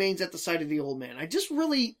 Blue remains at the side of the old man.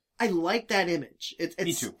 I like that image.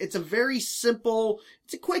 Me too. It's a very simple,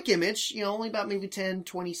 it's a quick image, you know, only about maybe 10,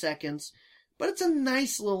 20 seconds. But it's a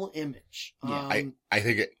nice little image. Yeah. I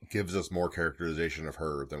think it gives us more characterization of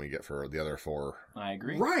her than we get for the other four. I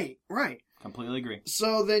agree. Right. Completely agree.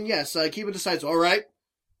 So then, yes, Kiba decides, all right,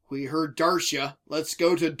 we heard Darcia. Let's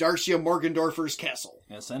go to Darcia Morgendorfer's castle.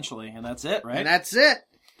 Essentially, and that's it, right? And that's it.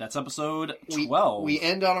 That's episode 12. We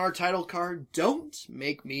end on our title card, Don't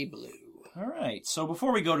Make Me Blue. All right. So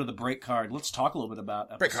before we go to the break card, let's talk a little bit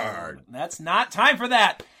about episode. Break card. That's not time for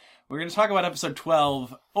that. We're going to talk about episode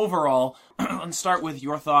 12 overall and start with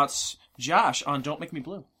your thoughts, Josh, on Don't Make Me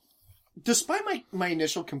Blue. Despite my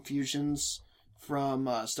initial confusions from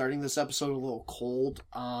starting this episode a little cold,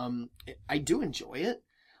 I do enjoy it.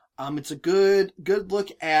 It's a good look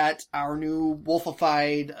at our new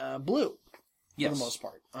wolfified Blue, for the most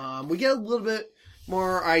part. We get a little bit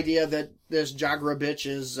more idea that this Jagra bitch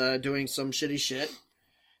is doing some shitty shit.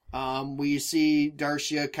 We see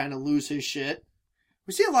Darcia kind of lose his shit.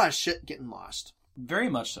 We see a lot of shit getting lost. Very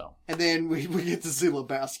much so. And then we get to see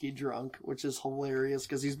Lebowski drunk, which is hilarious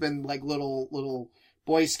because he's been like little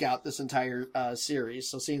Boy Scout this entire series.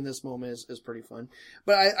 So seeing this moment is pretty fun.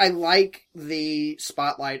 But I like the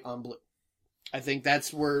spotlight on Blue. I think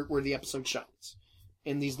that's where the episode shines.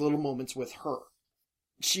 In these little moments with her.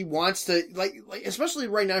 She wants to, like especially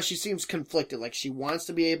right now, she seems conflicted. Like she wants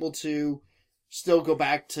to be able to still go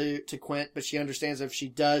back to Quint, but she understands if she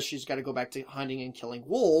does, she's got to go back to hunting and killing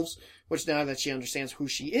wolves, which now that she understands who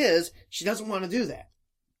she is, she doesn't want to do that.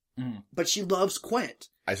 Mm. But she loves Quint.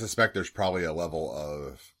 I suspect there's probably a level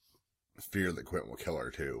of fear that Quint will kill her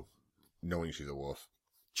too, knowing she's a wolf.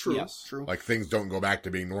 True. Yes. True. Like things don't go back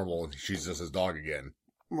to being normal and she's just his dog again.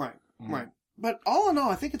 Right. But all in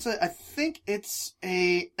all, I think it's an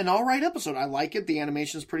all right episode. I like it. The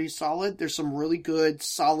animation is pretty solid. There's some really good,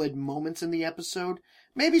 solid moments in the episode.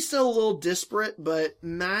 Maybe still a little disparate, but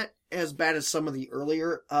not as bad as some of the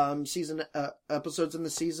earlier season episodes in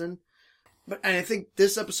the season. And I think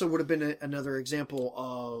this episode would have been another example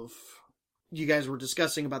of you guys were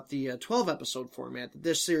discussing about the 12 episode format. That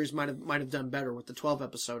this series might have done better with the 12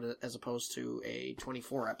 episode as opposed to a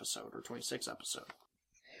 24 episode or 26 episode.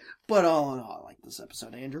 But all in all, I like this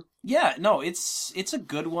episode, Andrew. Yeah, no, it's a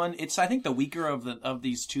good one. It's, I think, the weaker of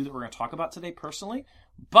these two that we're going to talk about today, personally.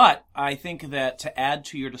 But I think that to add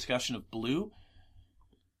to your discussion of Blue,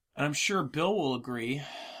 and I'm sure Bill will agree,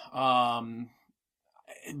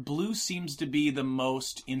 Blue seems to be the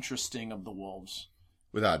most interesting of the wolves.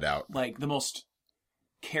 Without a doubt. Like, the most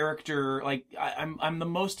character, like, I'm the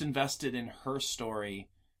most invested in her story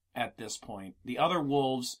at this point. The other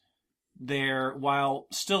wolves, they're, while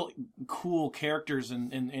still cool characters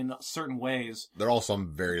in certain ways, they're all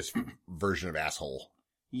some various version of asshole.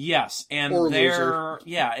 Yes, and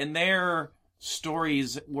their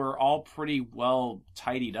stories were all pretty well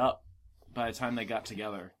tidied up by the time they got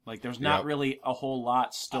together. Like, there's not really a whole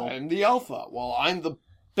lot still. I'm the alpha. Well, I'm the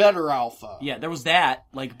better alpha. Yeah, there was that.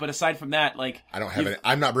 Like, but aside from that, like, I don't have any.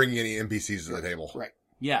 I'm not bringing any NPCs to the table. Right.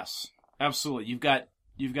 Yes, absolutely. You've got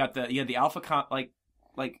the alpha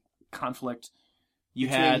conflict. You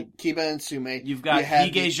had Kiba and Sume. You've got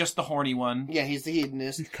Hige's just the horny one. Yeah, he's the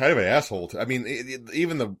hedonist. He's kind of an asshole. I mean, he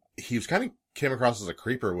was kind of came across as a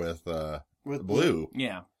creeper with Blue.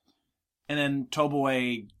 Yeah, and then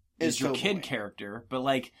Toboe is your kid character, but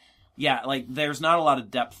like there's not a lot of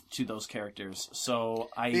depth to those characters. So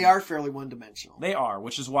they are fairly one dimensional. They are,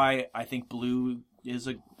 which is why I think Blue is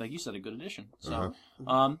like you said, a good addition. So,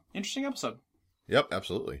 interesting episode. Yep,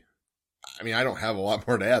 absolutely. I mean, I don't have a lot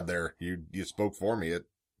more to add there. You spoke for me.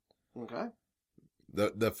 Okay.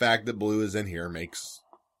 The fact that Blue is in here makes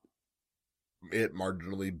it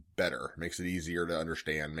marginally better. Makes it easier to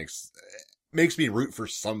understand. Makes me root for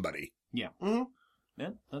somebody. Yeah. Mm-hmm.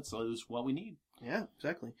 Yeah, that's what we need. Yeah,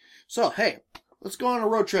 exactly. So, hey, let's go on a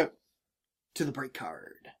road trip to the break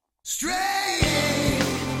card. Stray!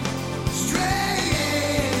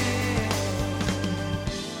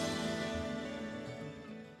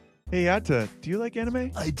 Hey, Yatta, do you like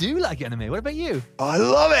anime? I do like anime. What about you? I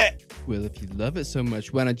love it! Well, if you love it so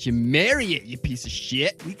much, why don't you marry it, you piece of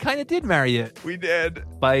shit? We kind of did marry it. We did.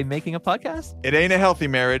 By making a podcast. It ain't a healthy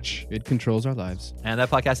marriage. It controls our lives. And that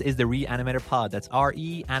podcast is the Reanimator Pod. That's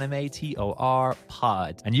Reanimator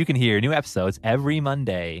Pod. And you can hear new episodes every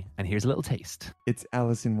Monday. And here's a little taste. It's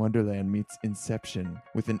Alice in Wonderland meets Inception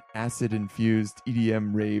with an acid-infused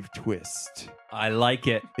EDM rave twist. I like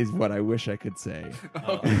it. Is what I wish I could say.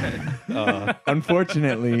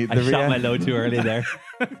 Unfortunately, I shot my load too early there.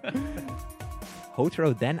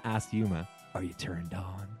 Hotaro then asked Yuma, "Are you turned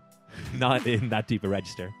on?" Not in that deep a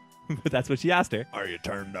register, but that's what she asked her. Are you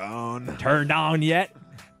turned on? Turned on yet?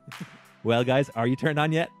 Well, guys, are you turned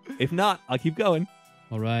on yet? If not, I'll keep going.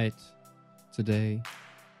 All right. Today,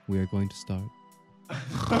 we are going to start.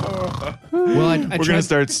 Well, we're going to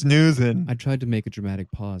start snoozing. I tried to make a dramatic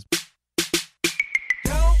pause.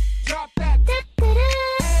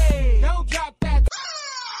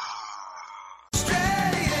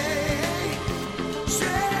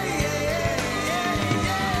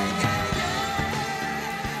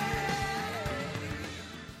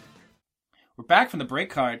 We're back from the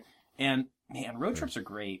break card, and man, road trips are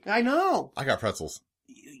great. I know. I got pretzels.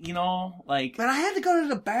 You know, like... But I had to go to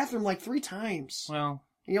the bathroom like 3 times. Well...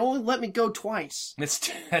 You only let me go twice.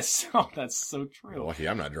 That's so true. Lucky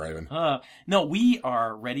I'm not driving. No, we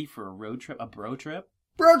are ready for a road trip, a bro trip.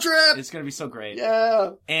 Bro trip! It's going to be so great.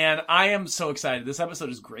 Yeah. And I am so excited. This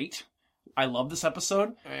episode is great. I love this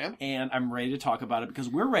episode. I am. And I'm ready to talk about it because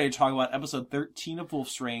we're ready to talk about episode 13 of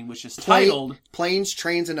Wolf's Rain, which is titled... Planes,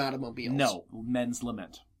 Trains, and Automobiles. No, Men's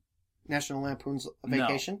Lament. National Lampoon's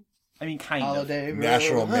Vacation? No. I mean, kind Holiday of.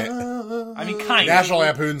 National National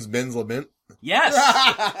Lampoon's Men's Lament. Yes!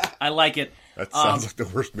 I like it. That sounds like the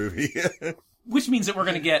worst movie. Which means that we're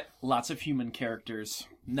going to get lots of human characters.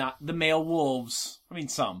 Not the male wolves. I mean,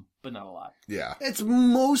 some, but not a lot. Yeah. It's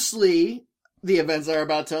mostly the events that are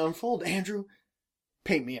about to unfold. Andrew,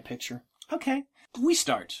 paint me a picture. Okay. We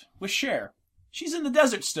start with Cher. She's in the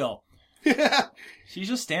desert still. She's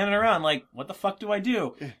just standing around like, what the fuck do I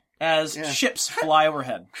do? As ships fly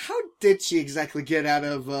overhead. How did she exactly get out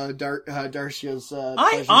of Darcia's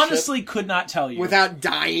I honestly could not tell you. Without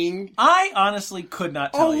dying? I honestly could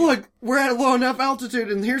not tell you. Oh, look, we're at a low enough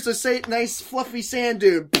altitude, and here's a nice fluffy sand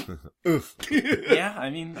dune. Oof. Yeah,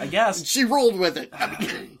 I mean, I guess. She rolled with it.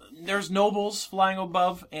 There's nobles flying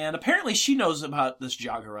above, and apparently she knows about this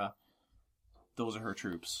Jagara. Those are her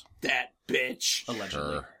troops. That bitch. Allegedly.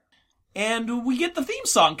 Sure. And we get the theme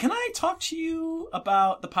song. Can I talk to you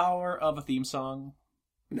about the power of a theme song?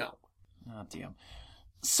 No. Oh, damn.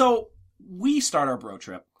 So, we start our bro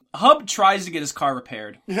trip. Hub tries to get his car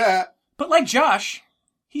repaired. Yeah. But like Josh,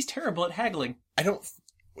 he's terrible at haggling.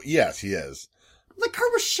 Yes, he is. The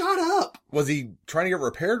car was shot up. Was he trying to get it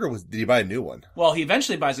repaired, or did he buy a new one? Well, he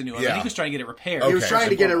eventually buys a new one, Yeah. but he was trying to get it repaired. He was trying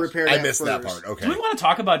to get it repaired. I missed that part. Okay. Do we want to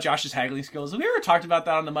talk about Josh's haggling skills? Have we ever talked about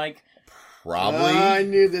that on the mic? Probably. I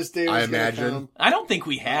knew this day was I gonna imagine. come. I don't think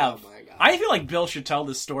we have. Oh my God. I feel like Bill should tell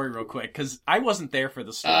this story real quick, because I wasn't there for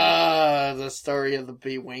the story. The story of the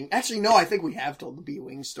B-Wing. Actually, no, I think we have told the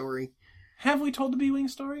B-Wing story. Have we told the B-Wing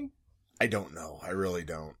story? I don't know. I really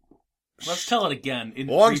don't. Let's tell it again.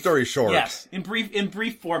 Long story short. Yes, in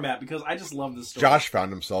brief format, because I just love this story. Josh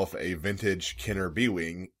found himself a vintage Kenner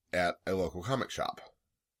B-Wing at a local comic shop.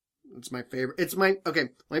 It's my favorite. Okay,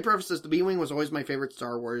 let me preface this. The B-Wing was always my favorite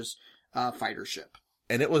Star Wars fighter ship.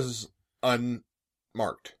 And it was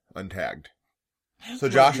unmarked, untagged. So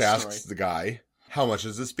Josh asks the guy, how much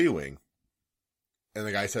is this B-Wing? And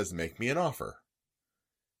the guy says, make me an offer.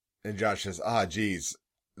 And Josh says, geez,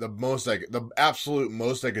 the absolute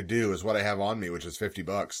most I could do is what I have on me, which is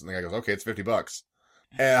 $50. And the guy goes, okay, it's $50.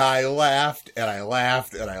 And I laughed, and I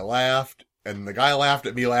laughed, and I laughed, and the guy laughed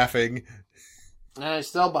at me laughing. And I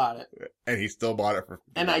still bought it. And he still bought it for $50.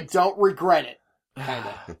 And I don't regret it.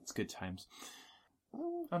 Kinda. It's good times.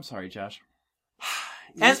 I'm sorry, Josh.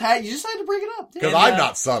 You just had to bring it up. Because I'm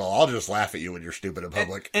not subtle. I'll just laugh at you when you're stupid in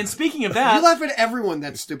public. And speaking of that... You laugh at everyone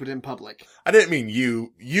that's stupid in public. I didn't mean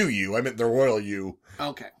you. I meant the royal you.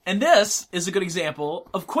 Okay. And this is a good example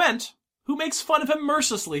of Quent, who makes fun of him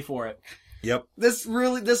mercilessly for it. Yep. This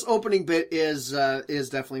opening bit is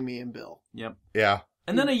definitely me and Bill. Yep. Yeah.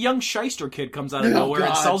 And then a young shyster kid comes out of nowhere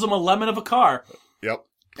and sells him a lemon of a car. Yep.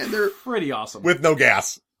 And they're pretty awesome. With no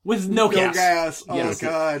gas. With no gas. No gas. Oh, yes.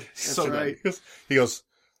 God. That's So right. He goes,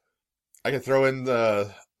 I can throw in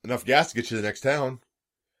enough gas to get you to the next town.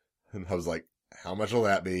 And I was like, how much will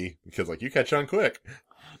that be? Because, you catch on quick.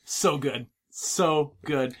 So good. So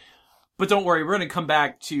good. But don't worry, we're going to come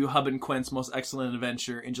back to Hub and Quent's most excellent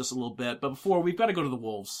adventure in just a little bit. But before, we've got to go to the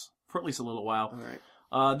Wolves for at least a little while. All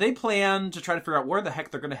right. They plan to try to figure out where the heck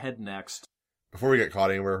they're going to head next. Before we get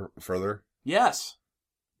caught anywhere further, Yes.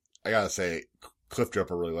 I gotta say,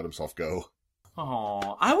 Cliffjumper really let himself go.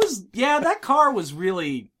 Oh, that car was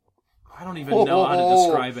really, I don't even know how to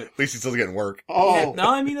describe it. At least he's still getting work. Oh. Yeah, no,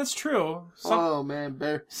 I mean, that's true. Man,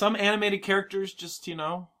 bear. Some animated characters just,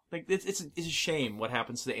 like, it's a shame what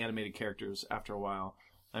happens to the animated characters after a while.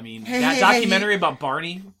 I mean, documentary about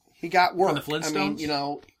Barney. He got work. From the Flintstones? I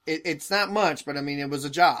mean, it's not much, but I mean, it was a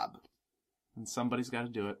job. And somebody's got to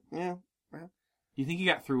do it. Yeah. You think he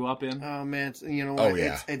got threw up in? Oh man, you know what? Oh,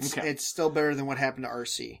 yeah. It's still better than what happened to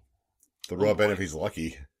RC. Throw up in if he's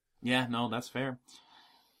lucky. Yeah, no, that's fair.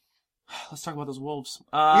 Let's talk about those wolves.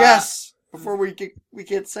 Yes! Before we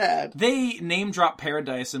get sad. They name drop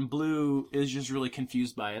Paradise, and Blue is just really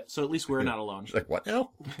confused by it, so at least we're not alone. She's like, what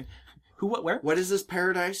now? Who, what, where? What is this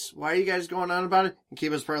Paradise? Why are you guys going on about it? And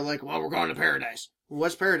Kiba's probably like, well, we're going to Paradise.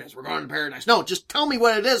 What's Paradise? We're going to Paradise. No, just tell me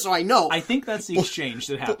what it is so I know. I think that's the exchange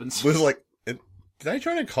that happens. Blue's like, did I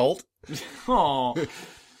join a cult? Oh.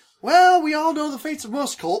 Well, we all know the fates of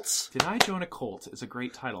most cults. Did I join a cult? Is a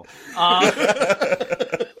great title.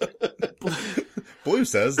 Blue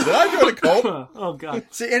says, did I join a cult? Oh, God.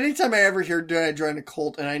 See, anytime I ever hear, did I join a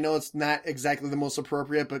cult, and I know it's not exactly the most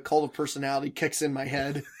appropriate, but cult of personality kicks in my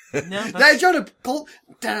head. No, did I join a cult?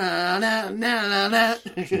 Da-na-na-na-na.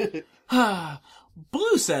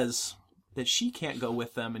 Blue says that she can't go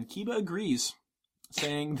with them, and Kiba agrees,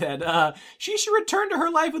 saying that she should return to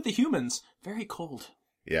her life with the humans. Very cold.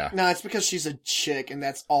 Yeah. No, it's because she's a chick, and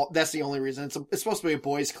that's all. That's the only reason. It's supposed to be a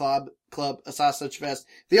boys' club, a sausage fest.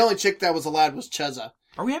 The only chick that was allowed was Cheza.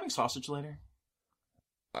 Are we having sausage later?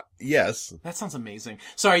 Yes. That sounds amazing.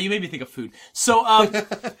 Sorry, you made me think of food. So,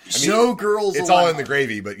 no girls. It's allowed. all in the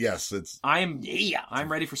gravy, but yes, it's. I'm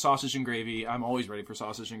ready for sausage and gravy. I'm always ready for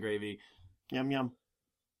sausage and gravy. Yum yum.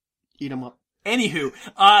 Eat them up. Anywho,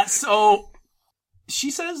 so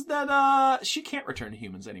she says that she can't return to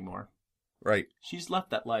humans anymore. Right. She's left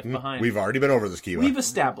that life behind. We've already been over this, Kiba. We've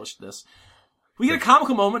established this. We get a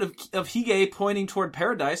comical moment of Hige pointing toward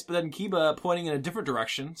Paradise, but then Kiba pointing in a different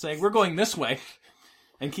direction, saying, "We're going this way."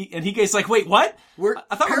 And Hige's like, "Wait, what?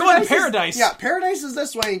 I thought we were going to Paradise." Paradise is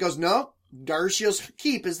this way. And he goes, "No, Darcia's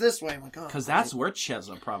keep is this way." I'm like, "Oh." Because that's where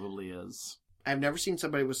Cheza probably is. I've never seen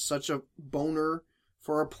somebody with such a boner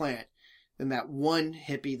for a plant than that one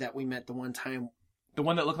hippie that we met the one time. The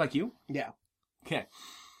one that looked like you? Yeah. Okay.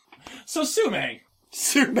 So Sume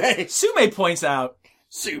points out,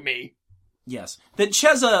 yes, that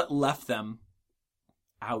Cheza left them.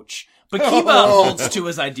 Ouch. But Kiba holds to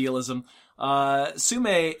his idealism. Sume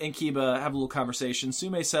and Kiba have a little conversation.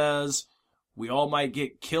 Sume says, "We all might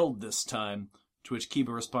get killed this time." To which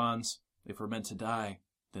Kiba responds, "If we're meant to die,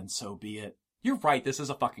 then so be it." You're right. This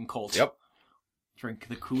is a fucking cult. Yep. Drink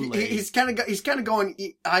the Kool-Aid. He's kind of going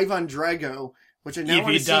Ivan Drago. Which I now if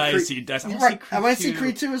want he to does, see he does. I want to see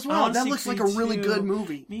Creed 2 as well. That looks like a really good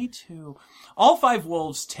movie. Me too. All five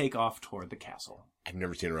wolves take off toward the castle. I've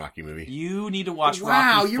never seen a Rocky movie. You need to watch Rocky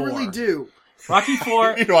Wow, 4. you really do. Rocky 4.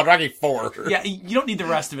 You need to watch Rocky 4. Yeah, you don't need the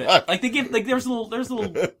rest of it. Like they give, like there's a little.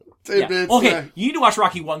 Tidbits, Okay, you need to watch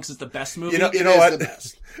Rocky 1 because it's the best movie. You know what? The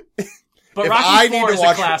best. But Rocky 4 is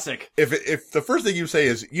a classic. If the first thing you say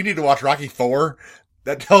is you need to watch Rocky 4,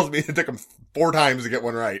 that tells me it took him 4 times to get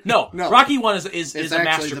one right. No. Rocky 1 is a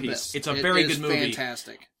masterpiece. The best. It's a very good movie.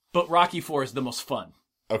 Fantastic. But Rocky 4 is the most fun.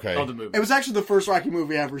 Okay. Of the movie. It was actually the first Rocky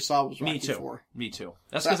movie I ever saw was Rocky Me too. 4. Me too.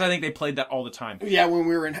 That's because I think they played that all the time. Yeah, when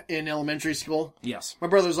we were in elementary school. Yes. My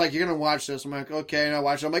brother's like, "You're going to watch this." I'm like, "Okay." And I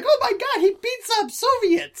watched it. I'm like, "Oh my God, he beats up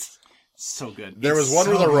Soviets." So good. There was one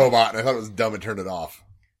with a robot, and I thought it was dumb and turned it off.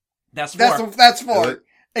 That's 4. That's 4.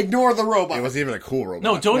 Ignore the robot. It wasn't even a cool robot.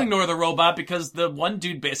 No, don't ignore the robot because the one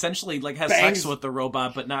dude essentially like has Bangs. sex with the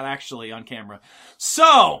robot, but not actually on camera.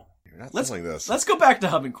 So let's go back to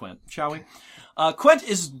Hub and Quint, shall we? Quint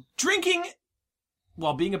is drinking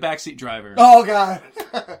while being a backseat driver. Oh God!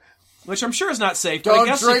 Which I'm sure is not safe. But Don't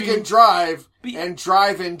I guess drink and drive, and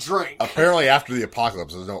drive and drink. Apparently, after the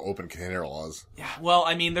apocalypse, there's no open container laws. Yeah. Well,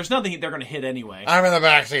 I mean, there's nothing they're going to hit anyway. I'm in the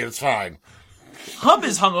backseat. It's fine. Hub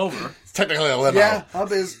is hungover. It's technically a limo. Yeah,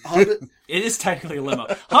 Hub is. It is technically a limo.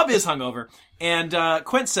 Hub is hungover, and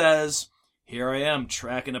Quint says, "Here I am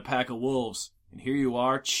tracking a pack of wolves, and here you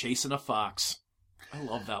are chasing a fox." I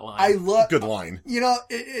love that line. Good line. You know,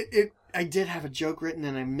 I did have a joke written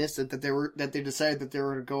and I missed it that they decided that they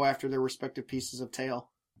were going to go after their respective pieces of tail.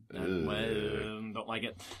 Don't like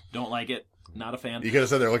it. Don't like it. Not a fan. You could have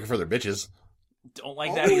said they're looking for their bitches. Don't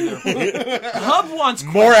like that either. Hub wants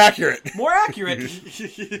Quint. More accurate. More accurate.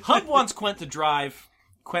 Hub wants Quint to drive.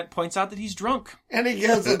 Quint points out that he's drunk. And he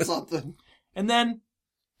gives him something. And then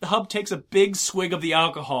the Hub takes a big swig of the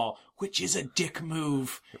alcohol, which is a dick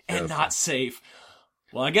move and not safe.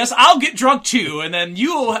 Well, I guess I'll get drunk too, and then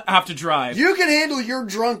you'll have to drive. You can handle your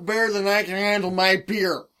drunk better than I can handle my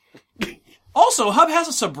beer. Also, Hub has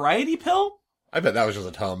a sobriety pill? I bet that was just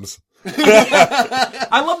a Tums.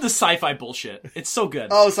 I love this sci-fi bullshit. It's so good.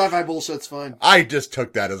 Oh, sci-fi bullshit's fun. I just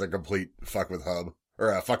took that as a complete fuck with Hub. Or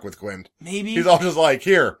a fuck with Quint. Maybe. He's all just like,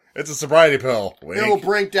 here, it's a sobriety pill. Wink. It'll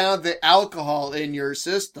break down the alcohol in your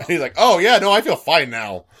system. He's like, oh yeah, no, I feel fine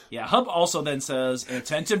now. Yeah, Hub also then says, an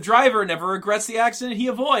attentive driver never regrets the accident he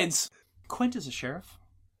avoids. Quint is a sheriff.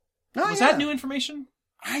 Was that new information?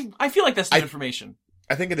 I feel like that's new information.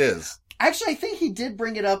 I think it is. Actually, I think he did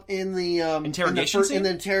bring it up in the interrogation scene? In the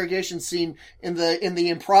interrogation scene in the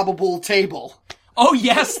improbable table. Oh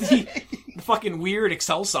yes, the fucking weird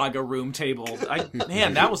Excel Saga room table.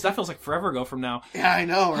 That feels like forever ago from now. Yeah, I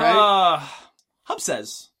know, right? Hub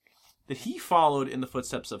says that he followed in the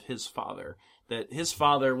footsteps of his father. That his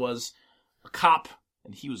father was a cop,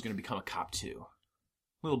 and he was going to become a cop too.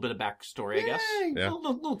 A little bit of backstory, I guess. Yeah. A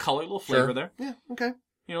little color, a little flavor there. Yeah. Okay.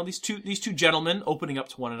 You know, these two gentlemen opening up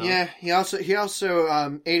to one another. Yeah, he also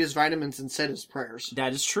ate his vitamins and said his prayers.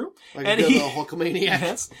 That is true. Like a good little Hulkamaniac.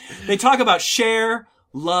 Yes. They talk about share,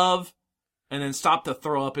 love, and then stop to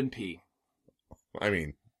throw up and pee. I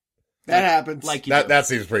mean, that happens. Like that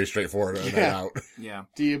seems pretty straightforward. Out. Yeah.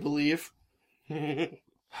 Do you believe?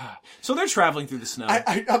 So they're traveling through the snow.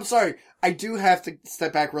 I'm sorry. I do have to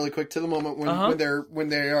step back really quick to the moment when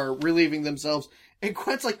they are relieving themselves. And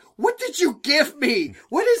Quint's like, what did you give me?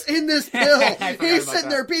 What is in this pill? He's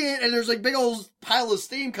sitting there peeing, and there's like big old pile of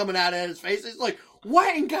steam coming out of his face. It's like,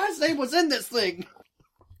 what in God's name was in this thing?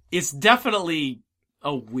 It's definitely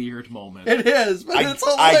a weird moment. It is, but it's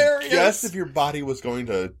hilarious. I guess if your body was going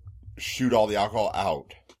to shoot all the alcohol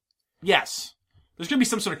out. Yes. There's going to be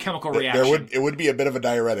some sort of chemical reaction. It would be a bit of a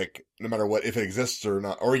diuretic, no matter what, if it exists or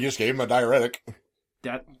not. Or you just gave him a diuretic.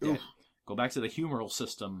 Go back to the humoral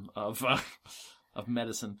system of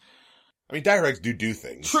medicine. I mean, diuretics do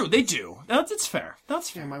things. True, they do. It's fair. That's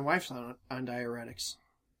fair. Yeah, my wife's on diuretics.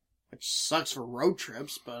 Which sucks for road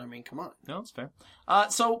trips, but I mean, come on. No, it's fair.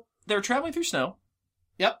 So, they're traveling through snow.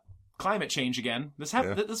 Yep. Climate change again. This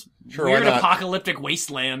weird apocalyptic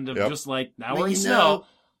wasteland of just like, now we're in snow.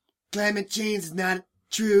 Climate change is not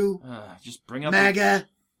true. Just bring out MAGA.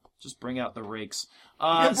 Just bring out the rakes.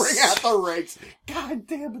 Bring out the rakes. God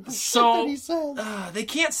damn it, the shit that he says. They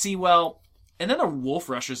can't see well, and then a wolf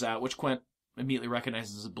rushes out, which Quint immediately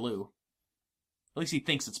recognizes as blue. At least he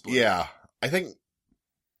thinks it's blue. Yeah. I think,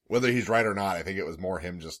 whether he's right or not, I think it was more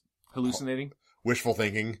him just... hallucinating? Wishful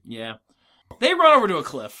thinking. Yeah. They run over to a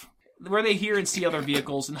cliff, where they hear and see other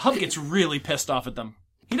vehicles, and Hub gets really pissed off at them.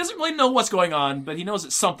 He doesn't really know what's going on, but he knows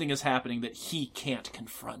that something is happening that he can't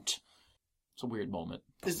confront. It's a weird moment.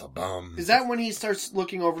 Is that when he starts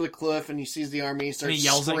looking over the cliff and he sees the army? He starts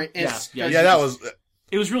yelling. Yeah, that was.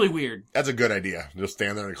 It was really weird. That's a good idea. Just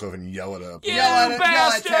stand there on the cliff and yell it up. You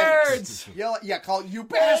bastards! Call it, you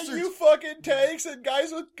bastards! You fucking tanks and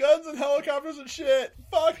guys with guns and helicopters and shit.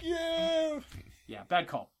 Fuck you! Yeah, bad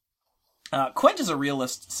call. Quint is a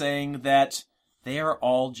realist, saying that they are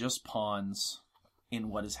all just pawns in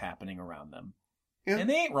what is happening around them. Yeah. And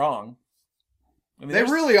they ain't wrong. I mean, they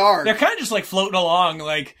really are. They're kind of just like floating along,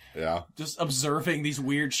 like, just observing these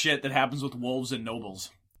weird shit that happens with wolves and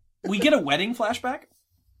nobles. We get a wedding flashback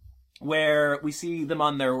where we see them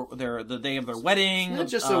on the day of their wedding. It's not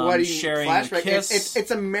just a wedding sharing flashback. A kiss.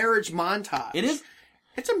 It's a marriage montage. It is.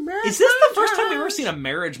 It's a marriage. Is this the first time we've ever seen a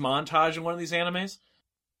marriage montage in one of these animes?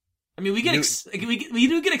 I mean, we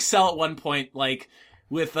do get Excel at one point, like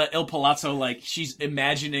with Il Palazzo, like she's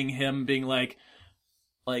imagining him being like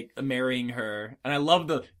marrying her, and I love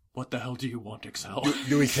the "What the hell do you want, Excel?"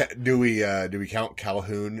 Do we count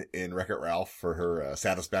Calhoun in Wreck-It Ralph for her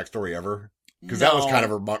saddest backstory ever? Because that was kind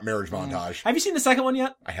of her marriage montage. Have you seen the second one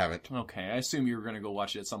yet? I haven't. Okay, I assume you were going to go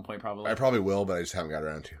watch it at some point, probably. I probably will, but I just haven't got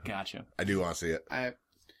around to. Gotcha. I do want to see it.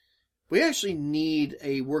 We actually need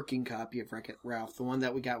a working copy of Wreck-It Ralph. The one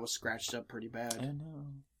that we got was scratched up pretty bad. I know.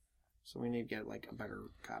 So we need to get like a better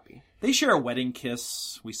copy. They share a wedding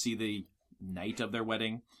kiss. We see the night of their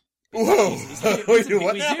wedding. Whoa! We do.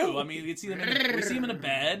 I mean, we see them in a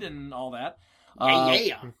bed and all that.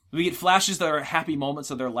 We get flashes that are happy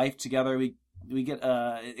moments of their life together. We get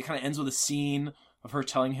it kind of ends with a scene of her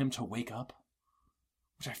telling him to wake up,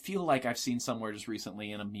 which I feel like I've seen somewhere just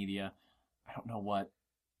recently in a media. I don't know what.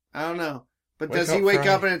 I don't know. But does he wake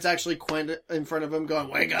up and it's actually Quint in front of him going,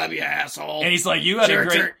 "Wake up, you asshole!" And he's like, "You had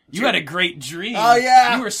a great dream. Oh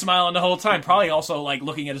yeah, you were smiling the whole time, probably also like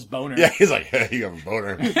looking at his boner." Yeah, he's like, "Hey, you have a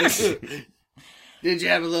boner." Did you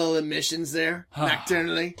have a little emissions there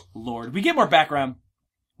nocturnally? Lord, we get more background.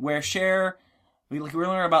 where Cher, we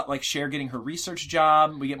learn about like Cher getting her research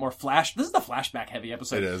job. We get more this is the flashback heavy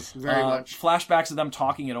episode. It is. Very much. Flashbacks of them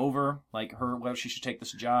talking it over, like whether she should take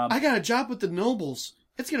this job. I got a job with the Nobles.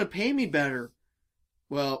 It's going to pay me better.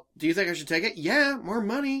 Well, do you think I should take it? Yeah, more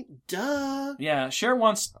money. Duh. Yeah, Cher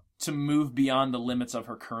wants to move beyond the limits of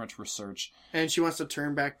her current research. And she wants to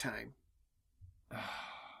turn back time.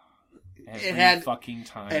 Fucking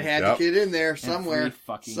time. It had to get in there somewhere. Every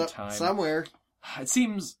fucking time. Somewhere. It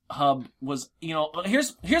seems Hub was,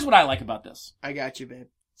 here's what I like about this. I got you, babe.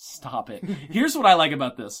 Stop it. Here's what I like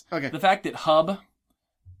about this. Okay. The fact that Hub,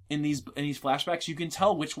 in these flashbacks, you can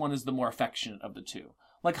tell which one is the more affectionate of the two.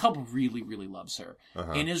 Like, Hub really, really loves her.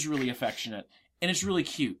 And is really affectionate. And it's really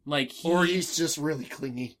cute. Like, or he's just really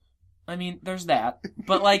clingy. I mean, there's that.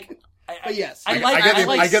 But, like... yes.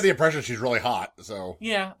 I get the impression she's really hot, so...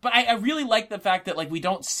 Yeah, but I really like the fact that, like, we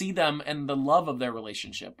don't see them and the love of their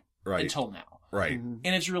relationship until now. Right. And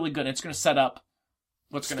it's really good. It's going to set up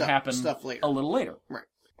what's going to happen a little later. Right.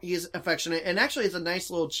 He is affectionate. And actually, it's a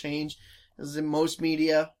nice little change. As in most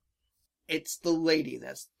media, it's the lady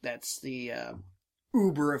that's the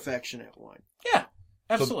uber affectionate one. Yeah,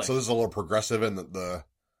 absolutely. So this is a little progressive in the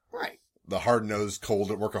right. The hard-nosed, cold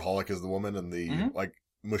workaholic is the woman, and the, like,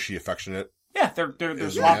 mushy affectionate. Yeah, they're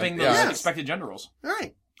swapping those unexpected gender roles. All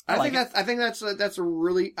right. I think that's a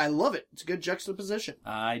really, I love it. It's a good juxtaposition.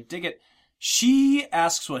 I dig it. She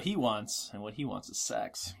asks what he wants, and what he wants is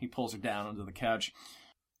sex. He pulls her down onto the couch.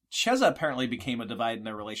 Cheza apparently became a divide in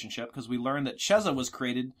their relationship, because we learned that Cheza was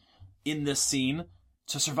created in this scene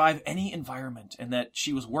to survive any environment, and that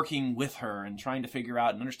she was working with her and trying to figure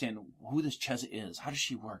out and understand who this Cheza is. How does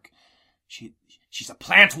she work? She's a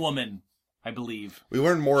plant woman, I believe. We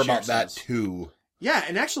learned more about that, too. Yeah,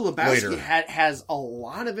 and actually Lebowski has a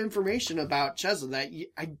lot of information about Cheza that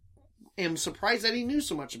I am surprised that he knew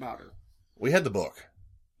so much about her. We had the book.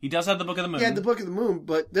 He does have the Book of the Moon. He had the Book of the Moon,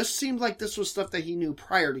 but this seemed like this was stuff that he knew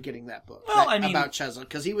prior to getting that book. Well, about Cheza,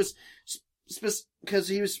 because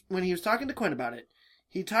when he was talking to Quinn about it,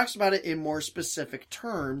 he talks about it in more specific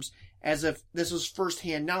terms, as if this was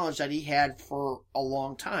firsthand knowledge that he had for a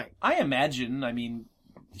long time. I imagine,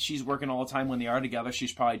 she's working all the time when they are together.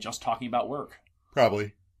 She's probably just talking about work.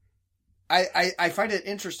 Probably. I find it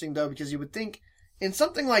interesting, though, because you would think in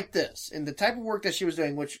something like this, in the type of work that she was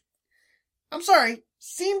doing, which, I'm sorry,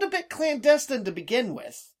 seemed a bit clandestine to begin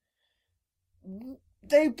with,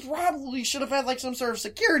 they probably should have had, like, some sort of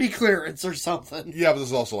security clearance or something. Yeah, but this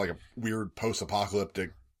is also, like, a weird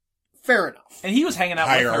post-apocalyptic... Fair enough. And he was hanging out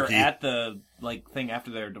with her at the, thing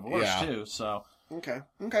after their divorce, too, so... Okay.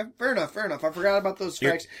 Fair enough. I forgot about those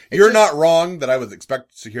facts. You're not wrong that I would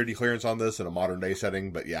expect security clearance on this in a modern day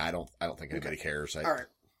setting, but yeah, I don't think anybody cares. All right.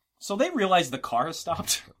 So they realize the car has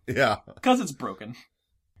stopped. Yeah. Because it's broken.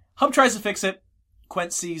 Hub tries to fix it.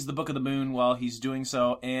 Quent sees the Book of the Moon while he's doing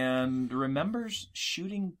so and remembers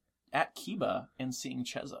shooting at Kiba and seeing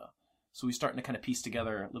Cheza. So he's starting to kind of piece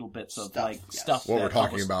together little bits of stuff. What we're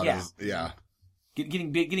talking about is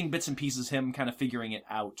getting bits and pieces, him kind of figuring it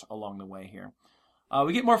out along the way here.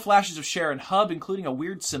 We get more flashes of Cher and Hub, including a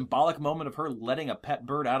weird symbolic moment of her letting a pet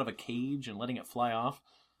bird out of a cage and letting it fly off.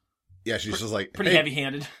 Yeah, she's just like... Pretty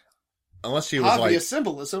heavy-handed. Unless she was obvious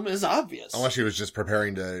symbolism is obvious. Unless she was just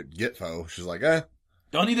preparing to get Foe. She's like,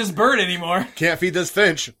 don't need this bird anymore. Can't feed this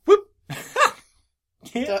finch. Whoop!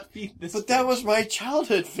 Can't feed this But that was my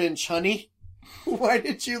childhood finch, honey. Why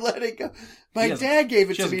did you let it go? My dad gave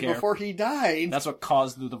it to me before he died. That's what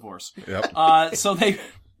caused the divorce. Yep. So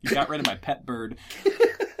you got rid of my pet bird.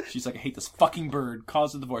 She's like, I hate this fucking bird.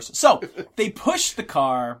 Caused the divorce. So they push the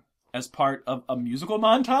car as part of a musical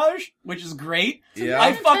montage, which is great. Yeah.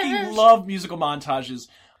 I fucking love musical montages.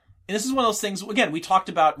 And this is one of those things, again, we talked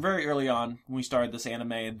about very early on when we started this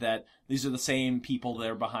anime, that these are the same people that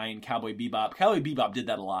are behind Cowboy Bebop. Cowboy Bebop did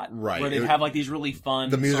that a lot. Right. Where they'd have like these really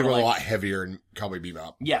fun... The music was a lot heavier in Cowboy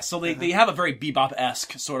Bebop. Yeah, so they have a very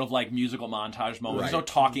Bebop-esque sort of like musical montage moment. Right. There's no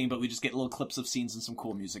talking, but we just get little clips of scenes and some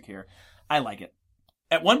cool music here. I like it.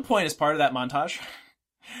 At one point, as part of that montage,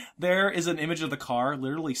 there is an image of the car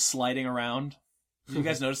literally sliding around. Did you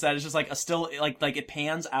guys notice that? It's just like a still, like it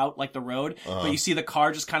pans out like the road, but you see the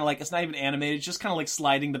car just kind of like, it's not even animated, it's just kind of like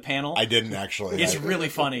sliding the panel. I didn't actually. It's really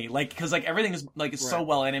funny. Like, cause like everything is like, it's so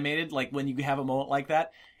well animated. Like when you have a moment like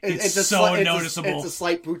that, it's so noticeable. It's a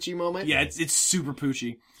slight Poochie moment. Yeah, it's super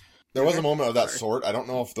Poochie. There was a moment of that sort. I don't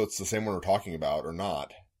know if that's the same one we're talking about or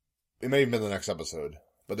not. It may have been the next episode,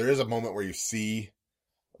 but there is a moment where you see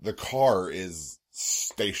the car is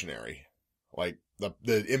stationary. Like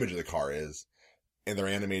the image of the car is. And they're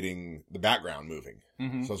animating the background moving.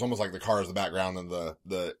 Mm-hmm. So it's almost like the car is the background and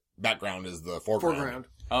the background is the foreground.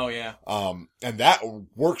 Oh, yeah. And that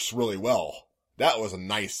works really well. That was a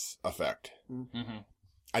nice effect. Mm-hmm.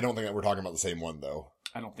 I don't think that we're talking about the same one, though.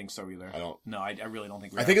 I don't think so either. I don't. No, I really don't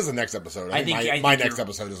think. I think it's the next episode. I think my next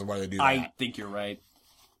episode is where they do that. I think you're right.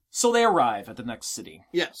 So they arrive at the next city.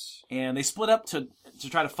 Yes. And they split up to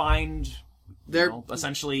try to find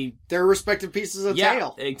essentially their respective pieces of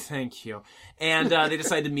tail. Thank you. And they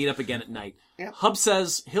decide to meet up again at night. Yep. Hub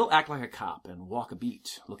says he'll act like a cop and walk a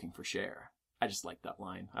beat looking for Cher. I just like that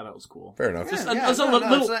line. I thought it was cool. Fair enough. It's a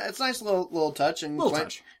nice little touch.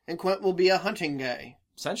 And Quint will be a hunting guy.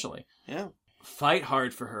 Essentially. Yeah. Fight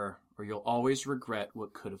hard for her, or you'll always regret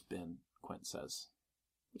what could have been, Quint says.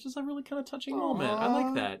 Which is a really kind of touching moment. I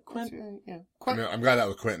like that. Quint. Yeah. I mean, I'm glad that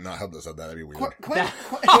was Quint, not Hub that said that. That'd be weird.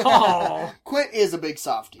 Quint is a big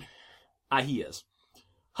softie. He is.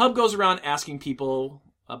 Hub goes around asking people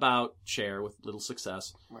about Cher with little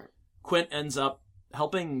success. Right. Quint ends up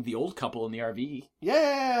helping the old couple in the RV.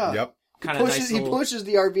 Yeah. Yep. He pushes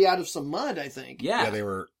the RV out of some mud, I think. Yeah. Yeah, they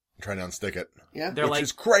were trying to unstick it. Yeah. Which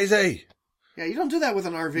is crazy. Yeah, you don't do that with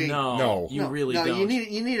an RV. No. You really don't.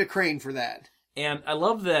 You need a crane for that. And I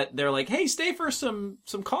love that they're like, hey, stay for some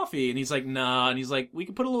coffee. And he's like, nah. And he's like, we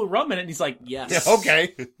can put a little rum in it. And he's like, yes. Yeah,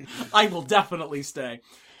 okay. I will definitely stay.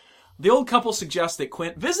 The old couple suggests that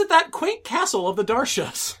Quint visit that quaint castle of the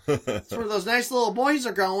Darshas. That's where those nice little boys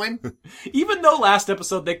are going. Even though last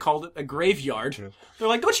episode they called it a graveyard. They're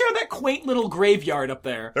like, don't you have that quaint little graveyard up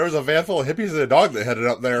there? There was a van full of hippies and a dog that headed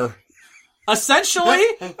up there. Essentially,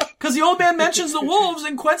 because the old man mentions the wolves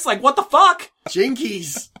and Quint's like, what the fuck?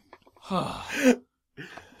 Jinkies.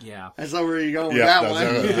 Yeah. That's not where you're going with that one.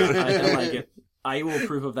 I like it. I will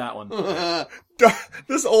approve of that one.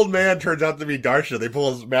 This old man turns out to be Darsha. They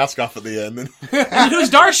pull his mask off at the end. And who's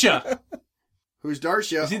Darsha? Who's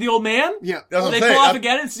Darsha? Is he the old man? Yeah. They pull off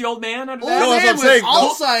again and it's the old man under that? No, that's what I'm saying.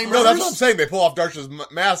 Alzheimer's. No, that's what I'm saying. They pull off Darsha's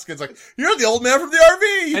mask. It's like, you're the old man from the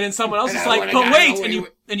RV. And then someone else is like, but wait.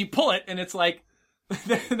 And you pull it and it's like,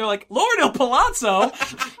 they're like, Lord El Palazzo.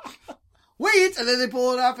 Wait. And then they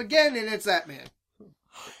pull it off again and it's that man.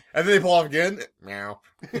 And then they pull off again. Meow.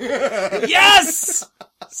 Yes!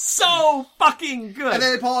 So fucking good. And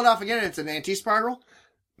then they pull it off again and it's an anti-spiral.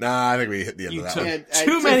 Nah, I think we hit the end of that one.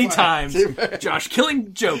 Too many times. Josh,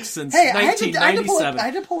 killing jokes since 1997. I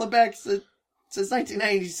had to pull it back since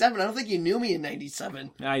 1997. I don't think you knew me in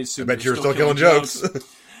 97. I bet you were still killing jokes. Damn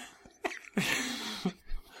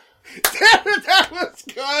it, that was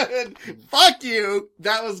good. Fuck you.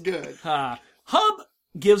 That was good. Hub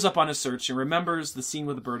gives up on his search and remembers the scene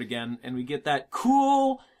with the bird again, and we get that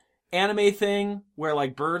cool anime thing where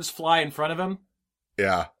like birds fly in front of him.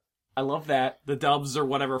 Yeah. I love that. The doves or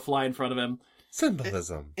whatever fly in front of him.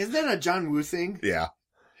 Symbolism. Isn't that a John Woo thing? Yeah.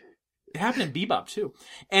 It happened in Bebop too.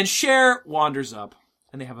 And Cher wanders up,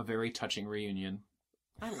 and they have a very touching reunion.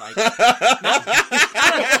 I like it.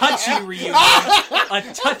 Not a touching reunion.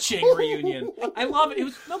 A touching reunion. I love it. It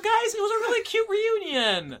was a really cute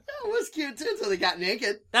reunion. It was cute too until they got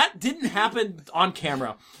naked. That didn't happen on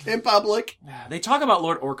camera. In public. They talk about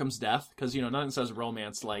Lord Orcom's death, because, nothing says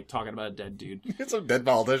romance like talking about a dead dude. Some dead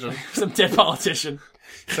politician. Some dead politician.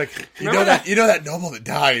 It's like, you know that noble that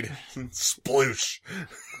died? Sploosh.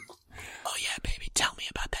 Oh yeah, baby, tell me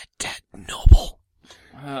about that dead noble.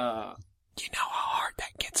 You know how hard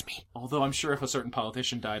that gets me. Although I'm sure if a certain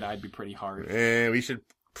politician died, I'd be pretty hard. We should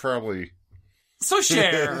probably... So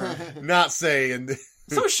Cher. Not say.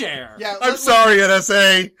 So Cher. Yeah, I'm sorry,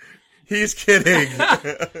 NSA. He's kidding.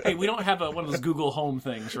 Hey, we don't have one of those Google Home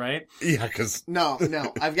things, right? Yeah, because... No.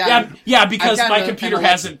 I've got... Yeah, because my computer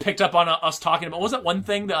hasn't picked up on us talking about... Was that one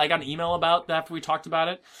thing that I got an email about after we talked about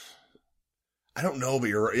it? I don't know, but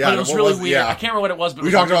you're right. Yeah, but it was really weird. Yeah. I can't remember what it was, but we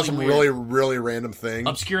it was talked about some weird. really, really random thing.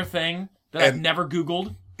 Obscure thing that I've never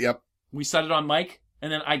Googled. Yep. We said it on mic, and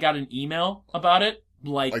then I got an email about it,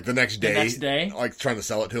 like the next day. Like trying to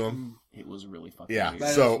sell it to him. It was really fucking weird.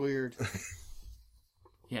 That is weird.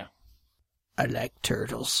 Yeah. I like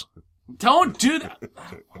turtles. Don't do that.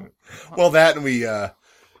 Well, that and we...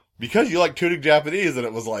 Because you like tuning Japanese, and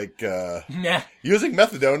it was like using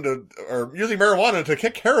methadone or using marijuana to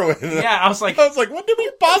kick heroin. Yeah, I was like, what did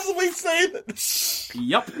we possibly say?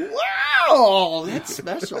 Yep. Wow, that's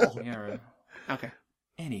special. Yeah, right. Okay.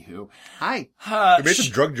 Anywho, hi. He made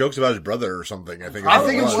some drug jokes about his brother or something. I think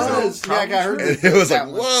it was. Yeah, I heard it. It was like,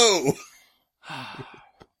 whoa.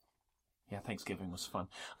 Yeah, Thanksgiving was fun.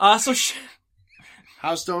 So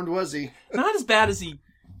how stoned was he? Not as bad as he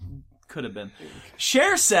could have been.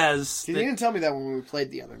 Cher says... He didn't tell me that when we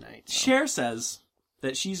played the other night. So. Cher says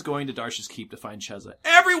that she's going to Darsha's Keep to find Cheza.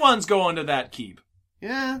 Everyone's going to that keep.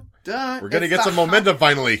 Yeah, duh. We're going to get some momentum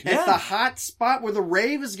finally. It's the hot spot where the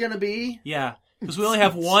rave is going to be. Yeah, because we only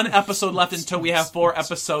have one episode left until we have 4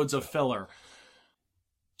 episodes of filler.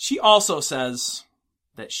 She also says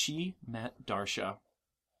that she met Darsha.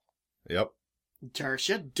 Yep.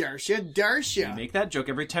 Darsha. We make that joke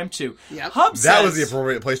every time, too. Yep. Hub says... That was the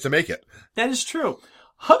appropriate place to make it. That is true.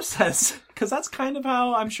 Hub says, because that's kind of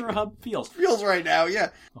how I'm sure Hub feels. Feels right now, yeah.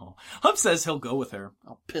 Oh. Hub says he'll go with her.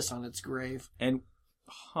 I'll piss on its grave. And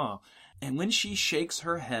when she shakes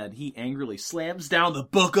her head, he angrily slams down the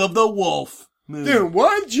Book of the Wolf. Moon. Dude,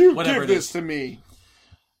 why'd you Whatever give this to me?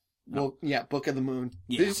 Well, yeah, Book of the Moon.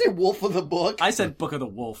 Yeah. Did you say Wolf of the Book? I said Book of the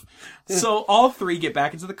Wolf. So all 3 get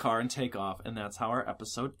back into the car and take off, and that's how our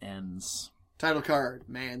episode ends. Title card,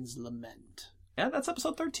 Man's Lament. Yeah, that's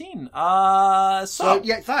episode 13. So,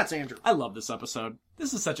 yeah, thoughts, Andrew? I love this episode.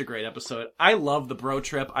 This is such a great episode. I love the bro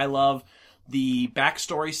trip. I love the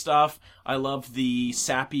backstory stuff. I love the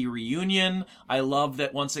sappy reunion. I love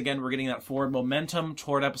that once again we're getting that forward momentum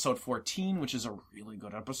toward episode 14, which is a really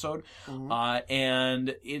good episode. Mm-hmm.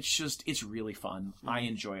 And it's really fun. I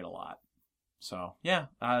enjoy it a lot. So yeah,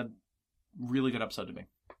 really good episode to me.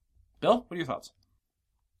 Bill, what are your thoughts?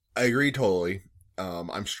 I agree totally.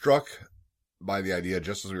 I'm struck by the idea,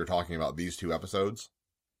 just as we were talking about these 2 episodes.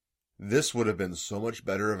 This would have been so much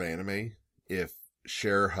better of anime if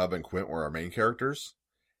Cher, Hub, and Quint were our main characters,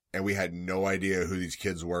 and we had no idea who these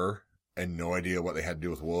kids were, and no idea what they had to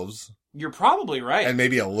do with wolves. You're probably right. And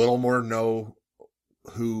maybe a little more know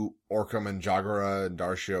who Orcam and Jagara and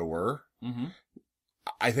Darsha were. Mm-hmm.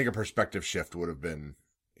 I think a perspective shift would have been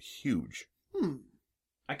huge.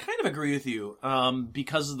 I kind of agree with you,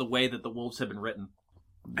 because of the way that the wolves have been written.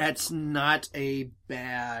 That's not a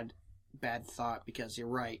bad thought, because you're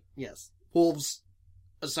right. Yes. Wolves,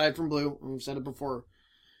 aside from Blue, we've said it before,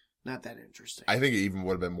 not that interesting. I think it even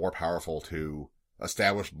would have been more powerful to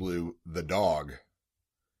establish Blue, the dog,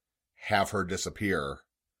 have her disappear,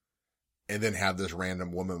 and then have this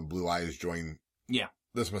random woman with blue eyes join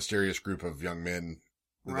this mysterious group of young men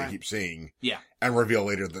that they keep seeing. Yeah. And reveal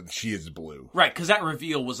later that she is Blue. Right, because that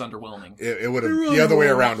reveal was underwhelming. It would have, the other way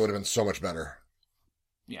around would have been so much better.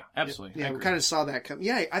 Yeah, absolutely. Yeah, we kind of saw that come.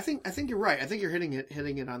 Yeah, I think you're right. I think you're hitting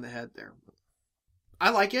it on the head there.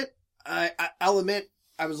 I like it. I'll admit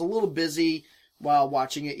I was a little busy while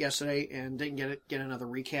watching it yesterday and didn't get another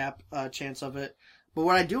recap chance of it. But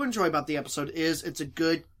what I do enjoy about the episode is it's a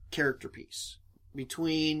good character piece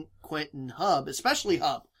between Quint and Hub, especially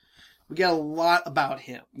Hub. We get a lot about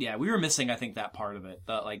him. Yeah, we were missing, I think, that part of it.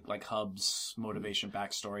 The, like Hub's motivation,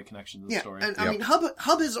 backstory, connection to the story. And I mean,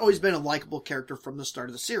 Hub has always been a likable character from the start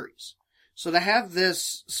of the series. So to have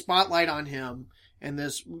this spotlight on him and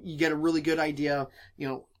this, you get a really good idea,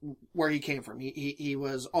 where he came from. He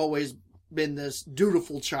was always been this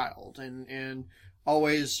dutiful child and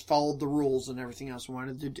always followed the rules and everything else,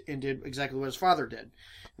 and did exactly what his father did.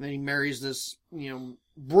 And then he marries this,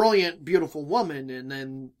 brilliant, beautiful woman, and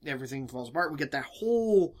then everything falls apart. We get that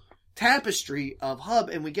whole tapestry of Hub,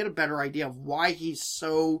 and we get a better idea of why he's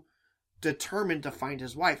so determined to find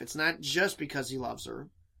his wife. It's not just because he loves her,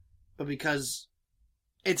 but because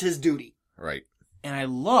it's his duty. Right. And I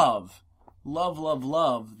love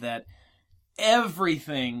that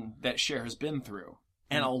everything that Cher has been through,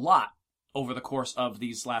 and a lot over the course of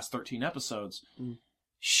these last 13 episodes,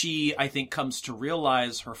 she, I think, comes to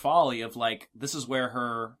realize her folly of, this is where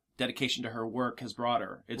her dedication to her work has brought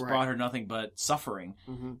her. It's brought her nothing but suffering.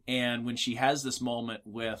 Mm-hmm. And when she has this moment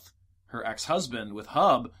with her ex-husband, with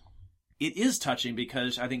Hub, it is touching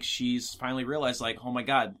because I think she's finally realized, oh my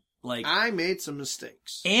God, I made some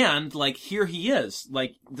mistakes. And, here he is.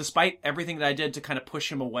 Despite everything that I did to kind of push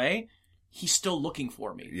him away, he's still looking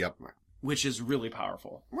for me. Yep. Which is really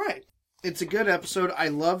powerful. Right. It's a good episode. I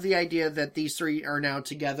love the idea that these 3 are now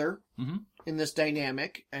together in this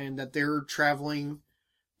dynamic, and that they're traveling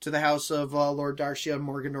to the house of Lord Darsha and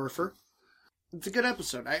Morgendorfer. It's a good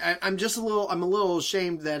episode. I'm a little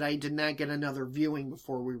ashamed that I did not get another viewing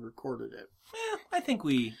before we recorded it. I think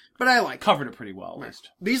but I like covered it pretty well, at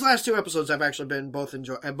least. These last 2 episodes have actually been both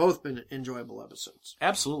been enjoyable episodes.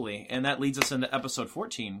 Absolutely, and that leads us into episode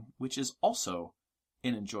 14, which is also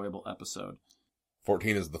an enjoyable episode.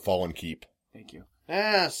 14 is The Fallen Keep. Thank you.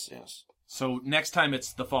 Yes. So next time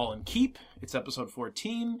it's The Fallen Keep. It's episode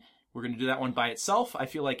 14. We're going to do that one by itself. I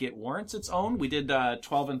feel like it warrants its own. We did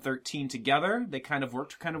 12 and 13 together. They kind of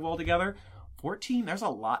worked kind of well together. 14, there's a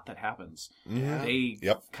lot that happens. Yeah. They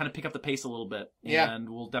kind of pick up the pace a little bit. And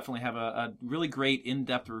we'll definitely have a really great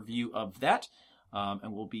in-depth review of that.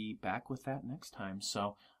 And we'll be back with that next time.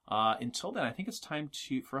 So until then, I think it's time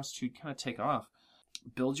for us to kind of take off.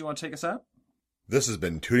 Bill, do you want to take us out? This has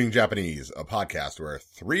been Tuning Japanese, a podcast where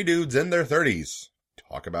 3 dudes in their 30s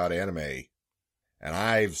talk about anime. And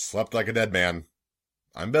I've slept like a dead man.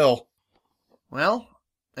 I'm Bill. Well,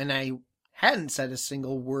 and I hadn't said a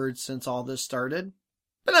single word since all this started.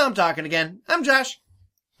 But now I'm talking again. I'm Josh.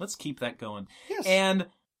 Let's keep that going. Yes. And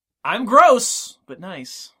I'm gross, but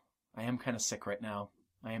nice. I am kind of sick right now.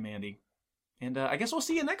 I am Andy. And I guess we'll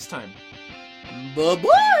see you next time.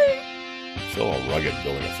 Bye-bye! I feel all rugged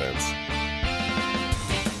building a fence.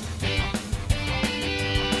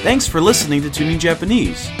 Thanks for listening to Tuning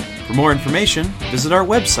Japanese. For more information, visit our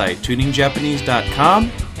website,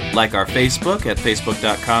 tuningjapanese.com, like our Facebook at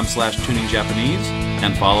facebook.com/tuningjapanese,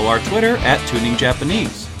 and follow our Twitter at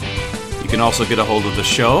tuningjapanese. You can also get a hold of the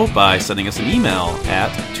show by sending us an email at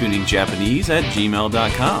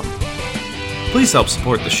tuningjapanese@gmail.com. Please help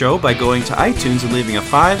support the show by going to iTunes and leaving a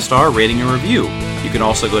 5-star rating and review. You can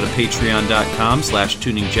also go to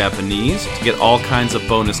patreon.com/tuningjapanese to get all kinds of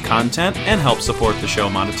bonus content and help support the show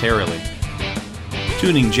monetarily.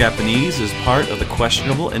 Tuning Japanese is part of the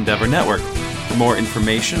Questionable Endeavor Network. For more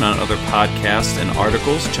information on other podcasts and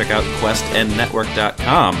articles, check out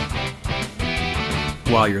questnnetwork.com.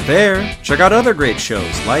 While you're there, check out other great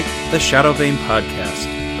shows like the Shadow Vein Podcast,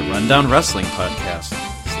 the Rundown Wrestling Podcast,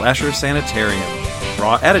 Slasher Sanitarium,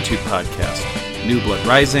 Raw Attitude Podcast, New Blood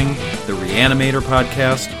Rising, the Reanimator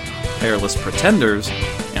Podcast, Perilous Pretenders,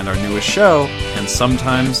 and our newest show, And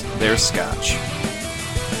Sometimes There's Scotch.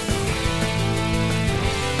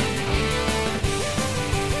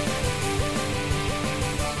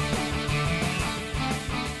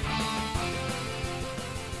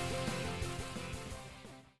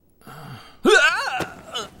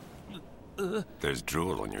 There's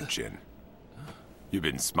drool on your chin. You've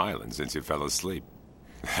been smiling since you fell asleep.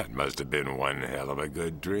 That must have been one hell of a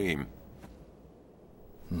good dream.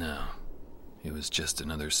 No, it was just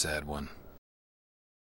another sad one.